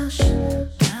blush.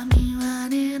 Got me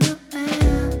running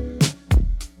around.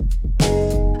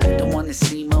 I don't wanna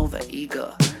seem over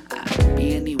eager. I'd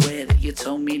be anywhere that you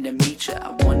told me to meet you. I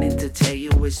wanted to tell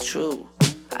you it's true.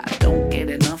 I don't get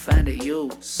enough out of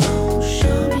you. So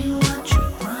show me what you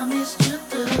promised you'd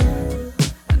do,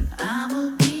 and I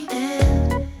will be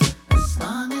there as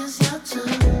long as you're two.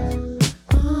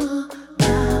 Ooh, I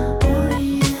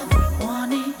only ever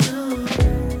wanted you.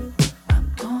 I'm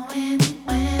going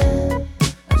anywhere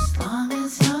as long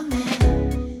as you're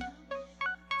there.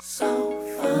 So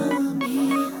follow me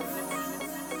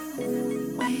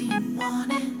where you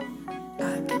want it. I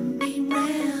can be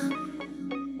real.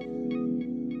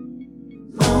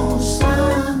 Most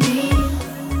of me,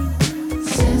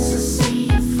 since I see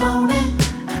you floating,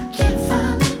 I can't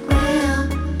find it real.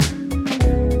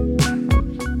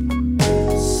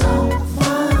 So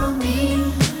follow me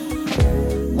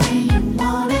where you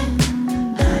want it.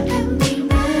 I can be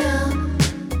real.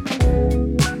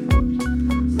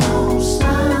 Most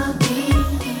of me,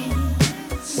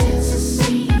 since I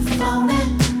see you floating,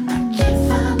 I can't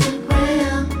find it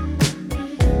real.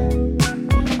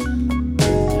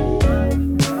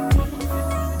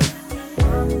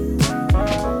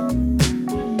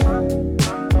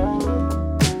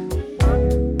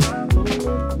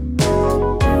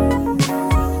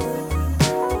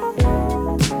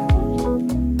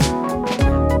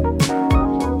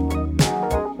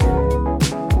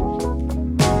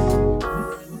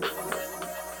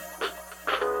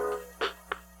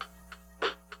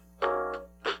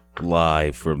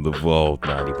 Live from the Vault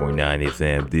 90.9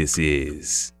 FM, this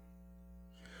is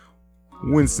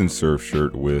Winston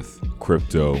Surfshirt with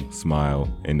Crypto, Smile,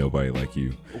 and Nobody Like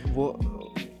You.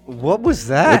 What was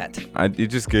that? It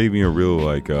just gave me a real,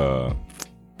 like,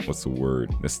 what's the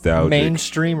word? Nostalgic.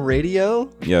 Mainstream radio?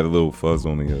 Yeah, the little fuzz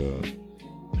on the,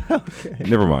 Okay.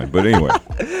 never mind. But anyway,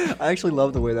 I actually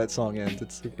love the way that song ends.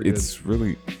 It's super good. it's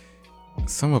really,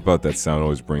 something about that sound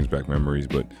always brings back memories.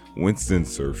 But Winston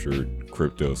Surfshirt,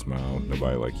 Crypto, Smile,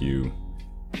 Nobody Like You.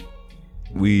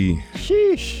 We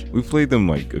played them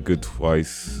like a good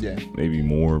twice, Yeah. maybe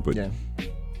more, but Yeah.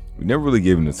 we never really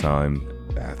gave them the time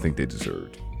I think they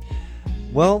deserved.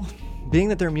 Well, being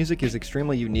that their music is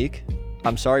extremely unique,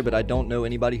 I'm sorry, but I don't know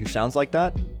anybody who sounds like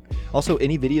that. Also,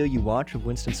 any video you watch of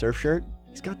Winston Surfshirt,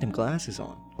 he's got them glasses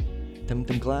on. Them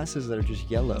glasses that are just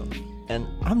yellow. And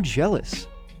I'm jealous.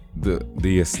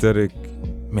 The aesthetic,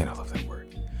 man, I love that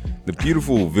word. The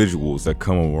beautiful visuals that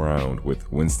come around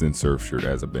with Winston Surfshirt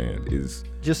as a band is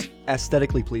just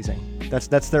aesthetically pleasing.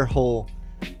 That's their whole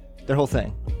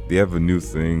thing. They have a new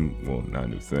thing, well, not a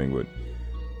new thing, but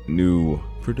new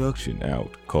production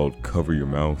out called Cover Your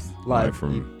Mouth. Live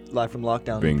from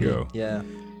Lockdown. Bingo. EP. Yeah.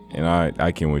 And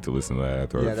I can't wait to listen to that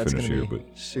after I that's finish gonna here. Be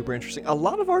super interesting. A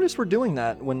lot of artists were doing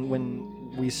that when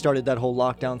we started that whole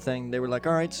lockdown thing. They were like,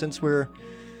 all right, since we're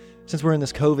in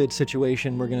this COVID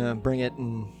situation, we're gonna bring it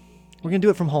and we're gonna do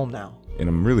it from home now. And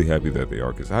I'm really happy that they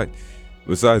are, because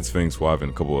besides Feng, Suave,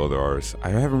 and a couple other artists, I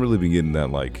haven't really been getting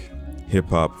that like hip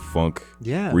hop funk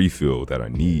refill that I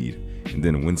need. And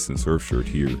then Winston Surfshirt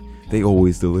here, they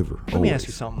always deliver. Let me ask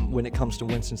you something when it comes to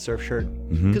Winston Surfshirt,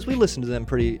 because we listen to them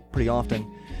pretty often.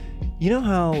 You know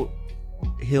how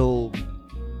he'll...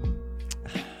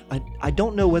 I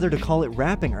don't know whether to call it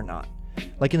rapping or not.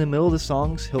 Like in the middle of the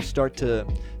songs, he'll start to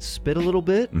spit a little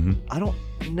bit. I don't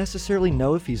necessarily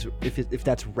know if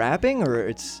that's rapping or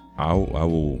it's... I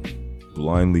will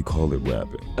blindly call it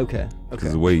rapping. Okay.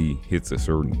 Because the way he hits a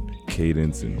certain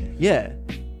cadence and... Yeah.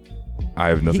 I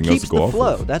have nothing else to go off of. He keeps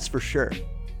the flow, that's for sure.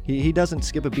 He doesn't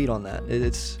skip a beat on that.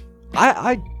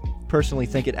 I personally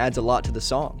think it adds a lot to the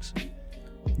songs.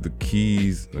 The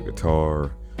keys, the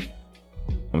guitars,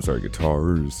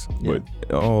 but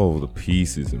all the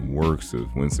pieces and works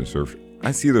of Winston Surfshirt.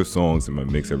 I see those songs in my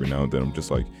mix every now and then. I'm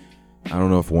just like, I don't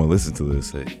know if I want to listen to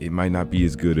this. It might not be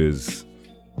as good as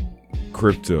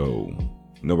Crypto.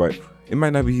 It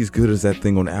might not be as good as that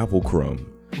thing on Apple Crumb.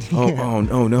 Oh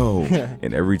no.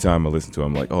 And every time I listen to it,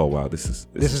 I'm like, oh wow, this is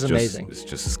amazing. It's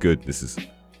just as good. This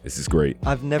is great.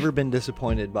 I've never been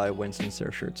disappointed by a Winston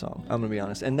Surfshirt song, I'm gonna be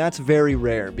honest, and that's very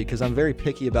rare because I'm very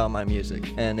picky about my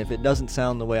music, and if it doesn't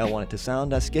sound the way I want it to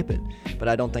sound, I skip it. But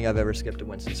I don't think I've ever skipped a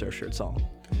Winston Surfshirt song.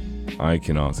 I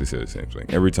can honestly say the same thing.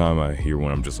 Every time I hear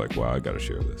one, I'm just like, wow, I gotta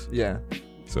share this. Yeah.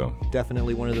 So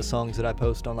definitely one of the songs that I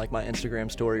post on like my Instagram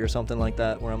story or something like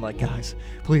that, where I'm like, guys,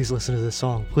 please listen to this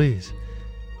song, please.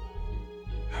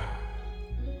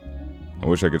 I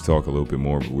wish I could talk a little bit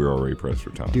more, but we're already pressed for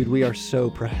time. Dude, we are so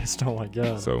pressed. Oh my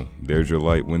god. So there's your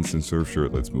light, Winston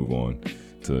Surfshirt. Let's move on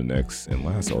to the next and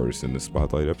last artist in the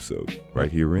Spotlight episode,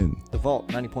 right here in The Vault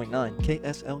 90.9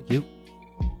 KSLU.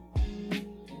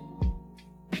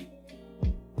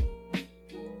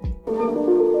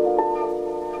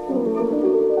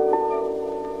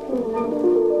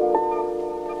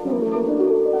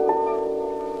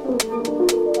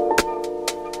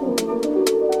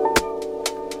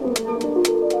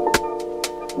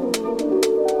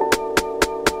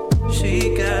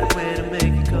 She got a way to make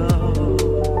it go.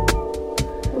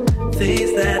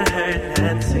 Things that I heard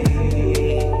and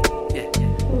seen. Yeah.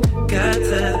 Got to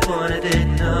the point I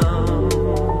didn't know.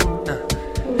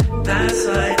 That's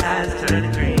why eyes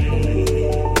turn green.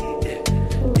 Yeah.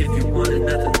 If you wanted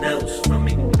nothing else from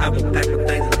me, I would pack my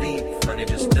things and leave. Honey,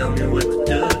 just tell me what to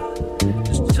do.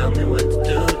 Just tell me what to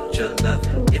do with your love.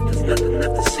 If there's nothing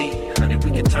left to see, honey, we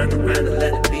can turn around and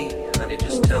let it be. Honey,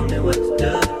 just tell me what to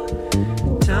do.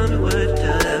 Tell me what to do.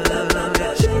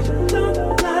 She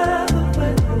don't lie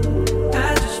away. I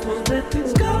just won't let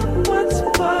things go once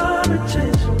for a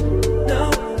change. No,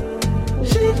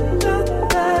 she don't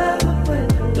lie away.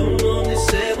 Don't only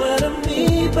say what I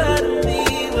mean, but I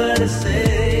mean what I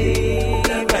say.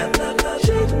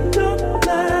 She don't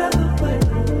lie away.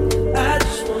 I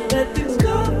just won't let things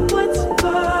go once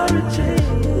for a change.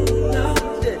 No,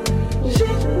 she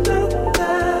don't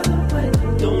lie away.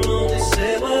 Don't only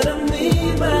say what I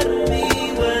mean, but I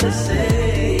mean what I say.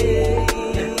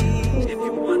 If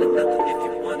you wanted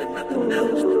nothing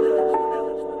else.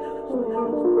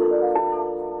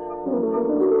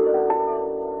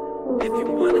 If you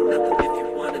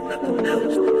wanted nothing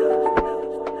else.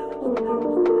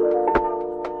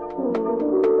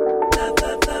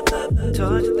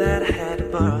 Told you that I had to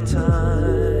borrow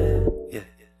time. Yeah.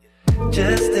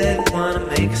 Just didn't wanna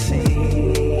make a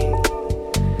scene.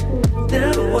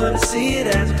 Never wanna see it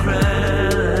as a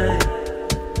crime.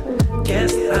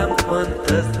 Guess I'm the one that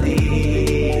does the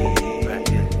deed.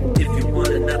 If you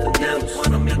wanted nothing else, I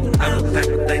would pack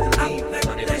my things and leave.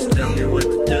 Honey, just tell me what to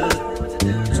do.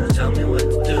 Just tell me what to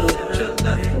do with your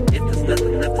love. If there's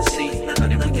nothing left to see,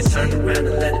 honey, we can turn around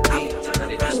and let it be.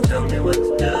 Honey, just tell me what to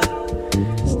do.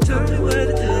 Just tell me what to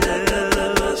do.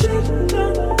 She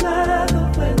don't lie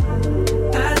away.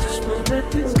 I just won't let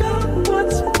things go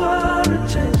once for a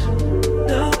change.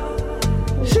 No,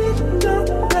 she don't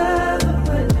lie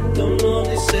away. Don't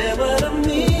only say what I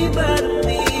mean,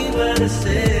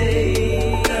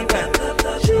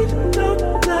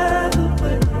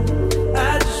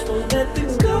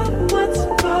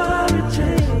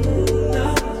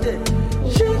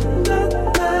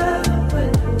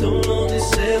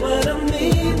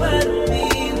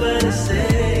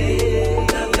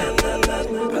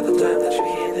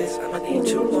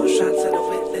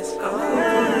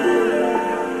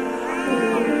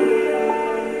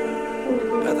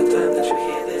 time that you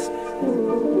hear this.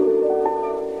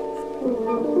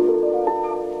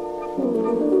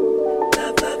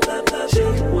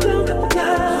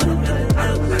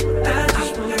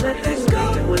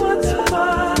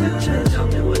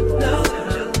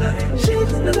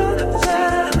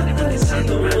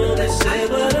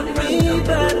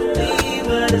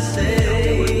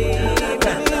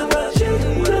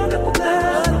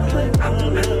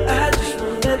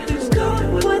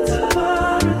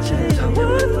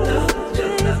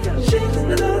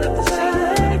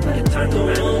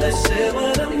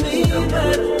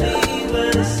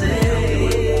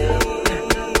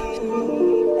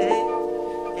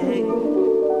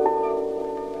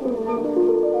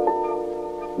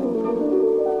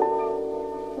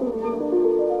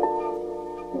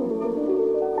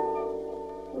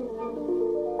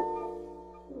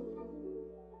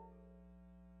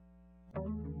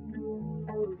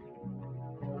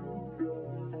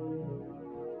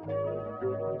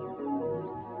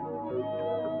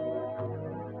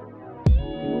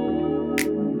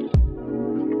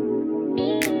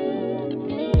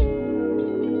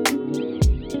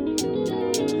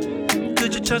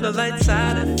 Turn the lights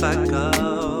out if I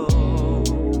go.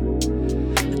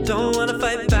 I don't wanna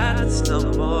fight battles no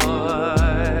more.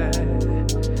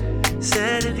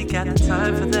 Said if you got the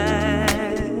time for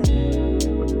that,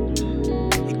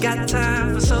 you got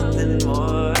time for something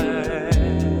more.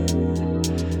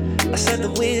 I said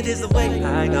the wind is the way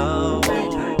I go.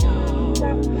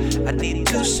 I need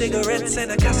 2 cigarettes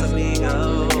and a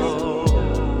Casamigo.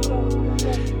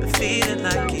 I'm feeling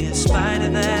like in spite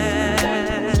of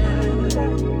that,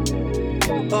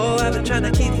 oh, I've been trying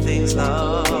to keep things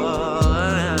low.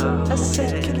 I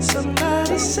said, can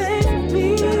somebody save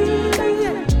me?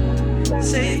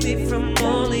 Save me from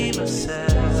only myself.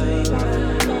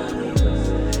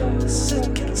 I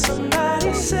said, can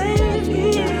somebody save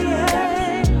me?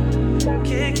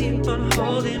 Can't keep on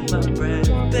holding my breath.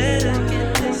 Better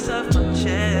get this off my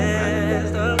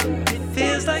chest. It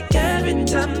feels like every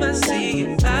time I see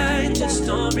you, I just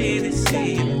don't really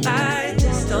see you. I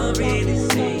just don't really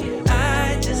see you.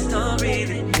 Don't read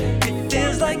it. It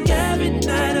feels like every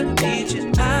night I need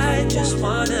you. I just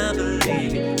wanna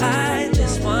believe it. I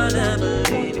just wanna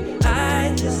believe it.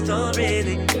 I just don't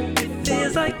really. It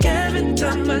feels like every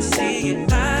time I see you,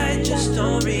 I just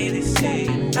don't really see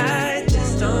it. I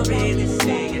just don't really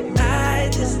see it. I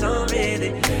just don't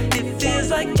really. It feels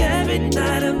like every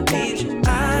night I need you.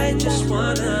 I just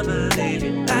wanna believe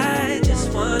it. I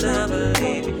just wanna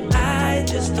believe it. I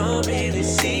just don't really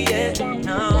see it.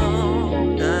 No.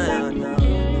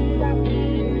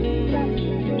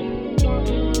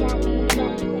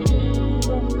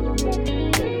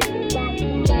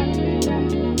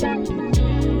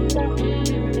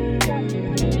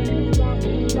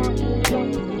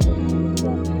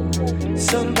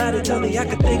 Somebody tell me I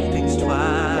could think things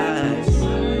twice.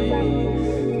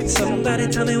 Can somebody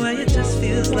tell me why it just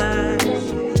feels like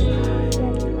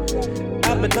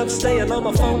I've been up staying on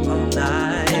my phone all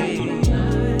night?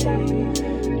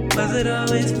 Was it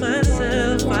always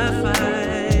myself I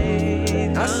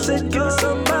fight? I said, can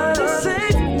somebody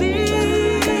save me?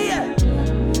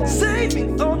 Save me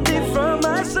only from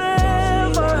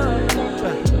myself.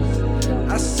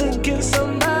 I said, can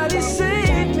somebody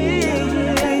save me?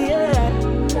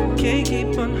 Can't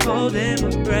keep on holding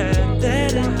my breath.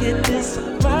 Better get this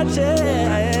off my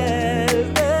chest.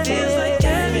 Feels like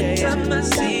every time I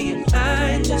see you,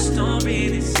 I just don't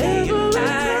really see you.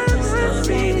 I just don't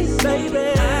really see you.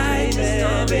 I just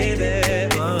don't really.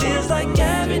 It feels like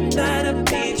every night I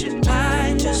need you.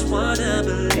 I just wanna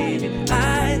believe it.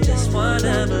 I just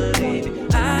wanna believe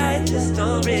it. I just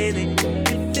don't really.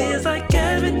 It feels like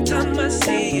every time I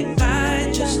see you,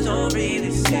 I just don't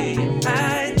really see you.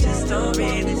 I just don't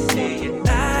really see it.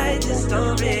 I just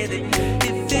don't really.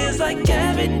 It feels like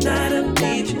every night I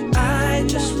need you. I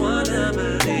just wanna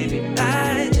believe it.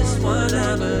 I just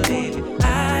wanna believe it.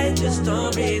 I just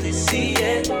don't really see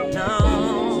it. No,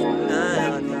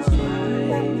 no, no.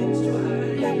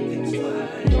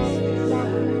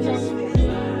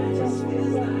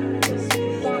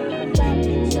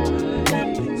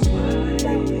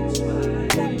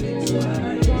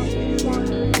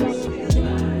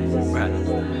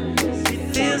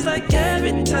 Feels like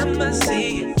every time I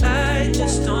see you, I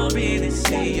just don't really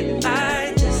see you.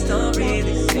 I just don't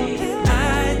really see you.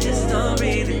 I just don't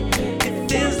really. It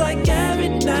feels like every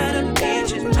night I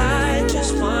need you. I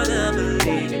just wanna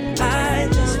believe it. I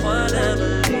just wanna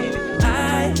believe it.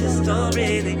 I just don't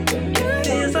really. It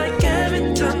feels like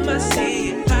every time I see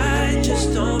you, I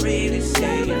just don't really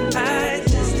see you. I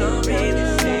just don't really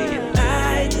see you.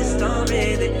 I just don't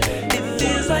really. It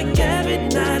feels like every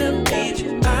night I need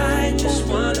you. I just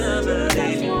wanna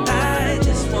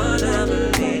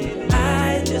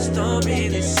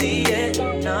see it.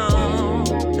 No,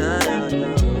 no,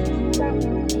 no.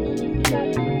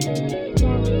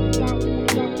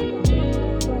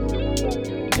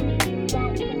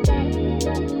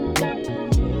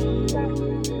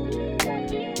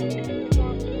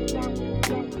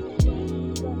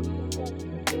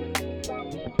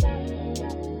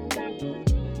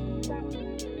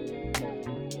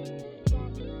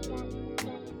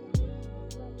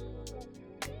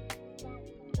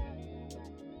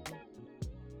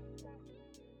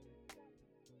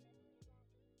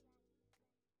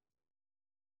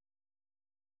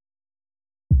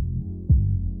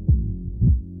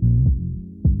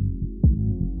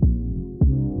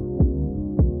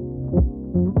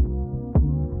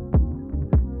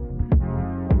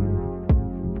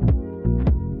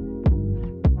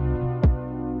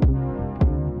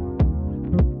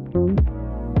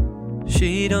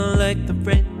 She don't like the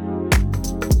rain.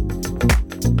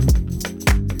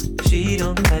 She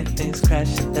don't like things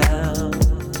crashing down.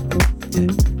 Yeah.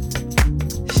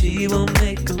 She won't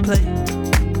make a play,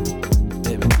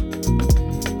 baby.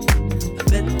 I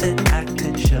bet that I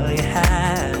could show you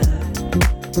how.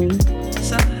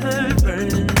 Saw her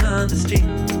burning on the street,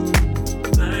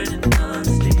 burning on the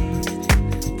street.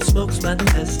 The smoke's my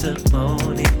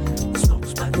testimony. The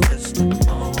smoke's my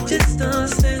testimony. Just don't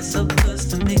stand so close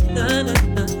to me. No, no,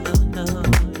 no, no, no.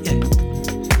 Yeah.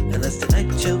 Unless tonight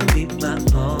you'll be my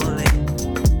only,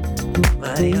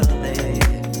 my only.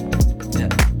 Yeah,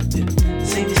 yeah.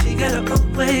 See, she got her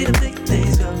own way to make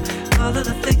things go. All of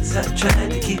the things I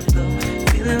tried to keep low,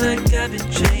 feeling like I've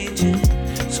been changing.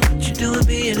 So what you doing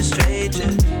being a stranger?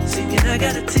 Singing I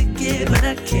got a ticket but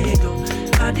I can't go.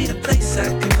 I need a place I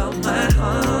can call my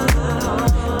home,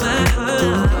 my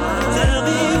home. Tell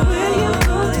me where you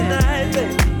go tonight,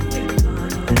 baby.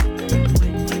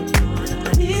 I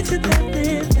need you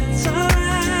there, that's alright.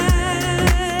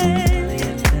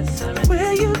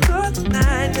 Where you go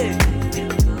tonight, baby.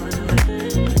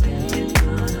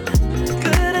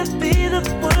 Could I be the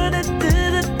one to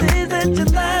do the things that you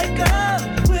like? Oh,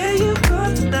 where you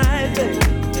go tonight, baby.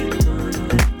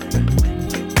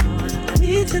 I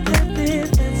need you there,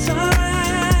 that's alright.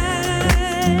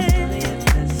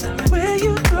 Where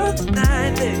you go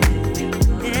tonight, baby.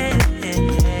 Yeah, yeah,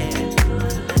 yeah.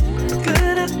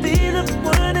 Could I be the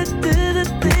one to do the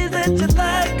things that you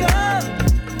like? Oh,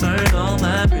 burn all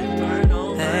my bridges, burn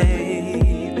all my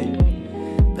bridges.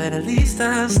 But at least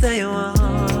I'll stay warm.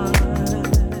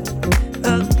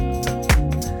 Oh,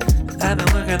 I've been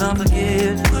working on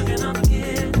forgiveness, working on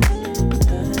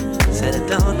forgiveness. Said I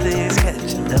don't think it's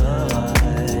catching on.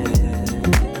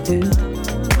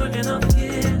 Yeah. Working on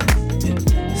forgiveness. Yeah.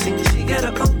 Singing she got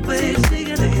her own way,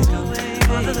 singing things go.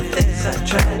 All of the things I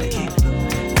tried to keep low,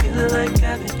 feeling like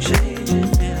I've been changing.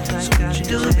 So what you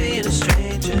doing being a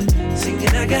stranger?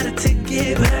 Singing I got a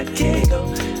ticket but I can't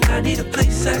go. I need a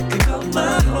place I can call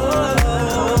my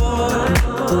home.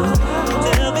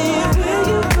 Tell me where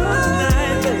you go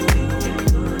tonight, baby.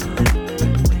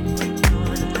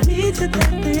 I need you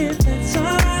there, that's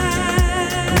alright.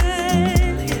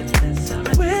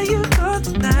 Where you go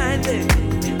tonight, baby.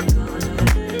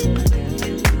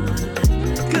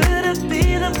 Could I be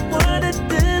the one to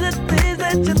do the things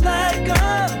that you like?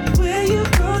 Oh, where you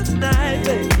go tonight,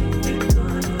 baby.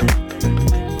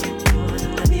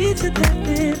 I need you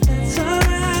there, that's alright.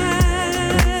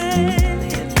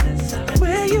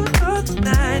 Where you go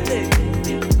tonight, baby.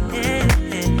 Yeah,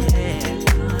 yeah.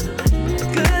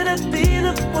 Could I be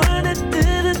the one to do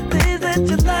the things that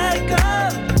you like? Oh,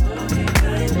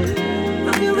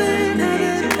 you ain't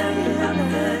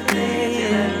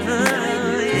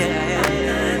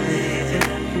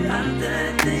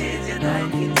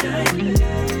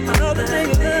I know the thing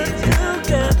is you,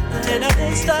 girl, and I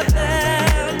won't stop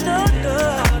now. No, no,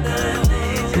 no.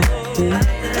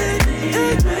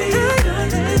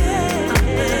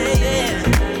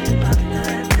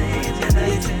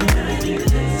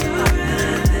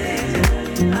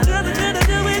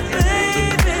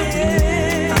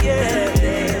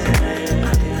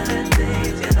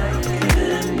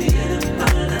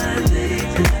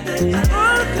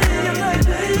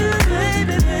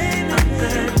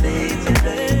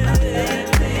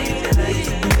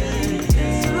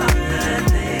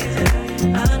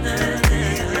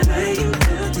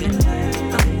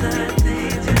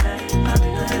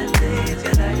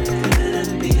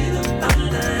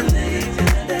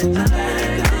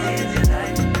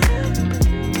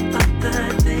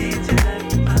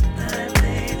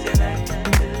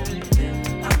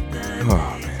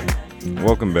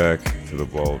 Welcome back to the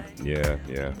vault. Yeah,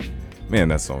 yeah. Man,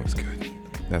 that song is good.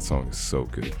 That song is so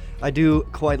good. I do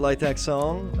quite like that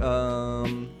song.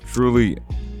 Truly,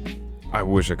 I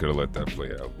wish I could have let that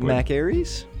play out. but Mac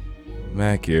Ayres?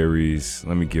 Mac Ayres.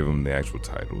 Let me give him the actual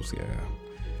titles. Yeah.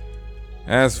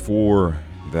 As for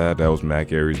that was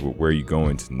Mac Ayres with Where You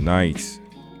Going Tonight,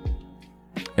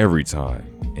 Everytime,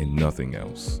 and Nothing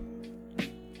Else.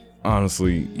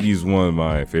 Honestly, he's one of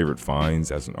my favorite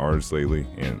finds as an artist lately,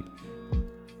 and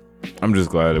I'm just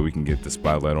glad that we can get the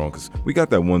spotlight on, because we got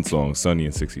that one song, Sunny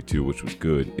and 62, which was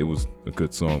good. It was a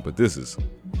good song, but this is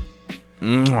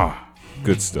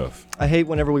good stuff. I hate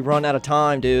whenever we run out of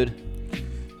time, dude.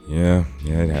 Yeah,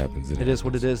 it happens. It is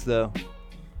what it is, though.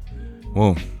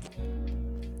 Well,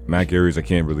 Mac Ayres, I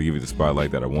can't really give you the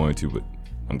spotlight that I wanted to, but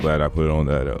I'm glad I put it on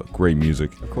that. Great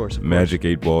music. Of course. Magic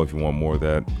 8 Ball, if you want more of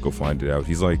that, go find it out.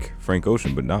 He's like Frank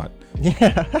Ocean, but not.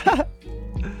 Yeah.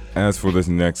 As for this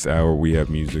next hour, we have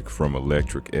music from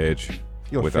Electric Edge.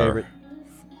 Your with favorite.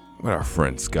 With our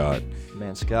friend Scott.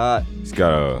 Man, Scott. He's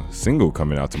got a single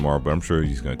coming out tomorrow, but I'm sure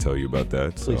he's going to tell you about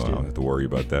that. Please so do. I don't have to worry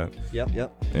about that.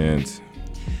 Yep. And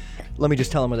let me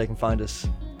just tell them where they can find us.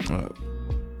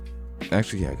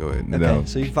 Actually, yeah, go ahead. Okay, No.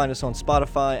 so you can find us on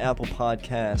Spotify, Apple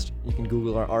Podcast. You can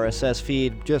Google our RSS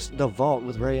feed, just The Vault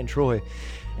with Ray and Troy.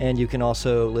 And you can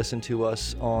also listen to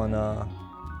us on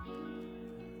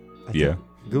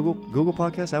Google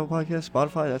Podcast, Apple Podcast,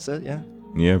 Spotify. That's it, yeah.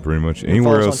 Yeah, pretty much. Anywhere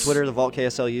Anywhere follow else. us on Twitter, The Vault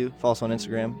KSLU. Follow us on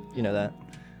Instagram. You know that.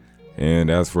 And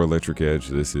as for Electric Edge,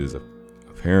 this is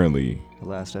apparently The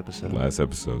last episode. the last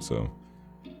episode. So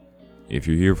if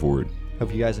you're here for it,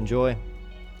 Hope you guys enjoy.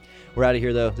 We're out of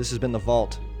here, though. This has been The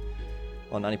Vault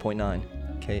on 90.9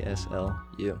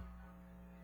 KSLU.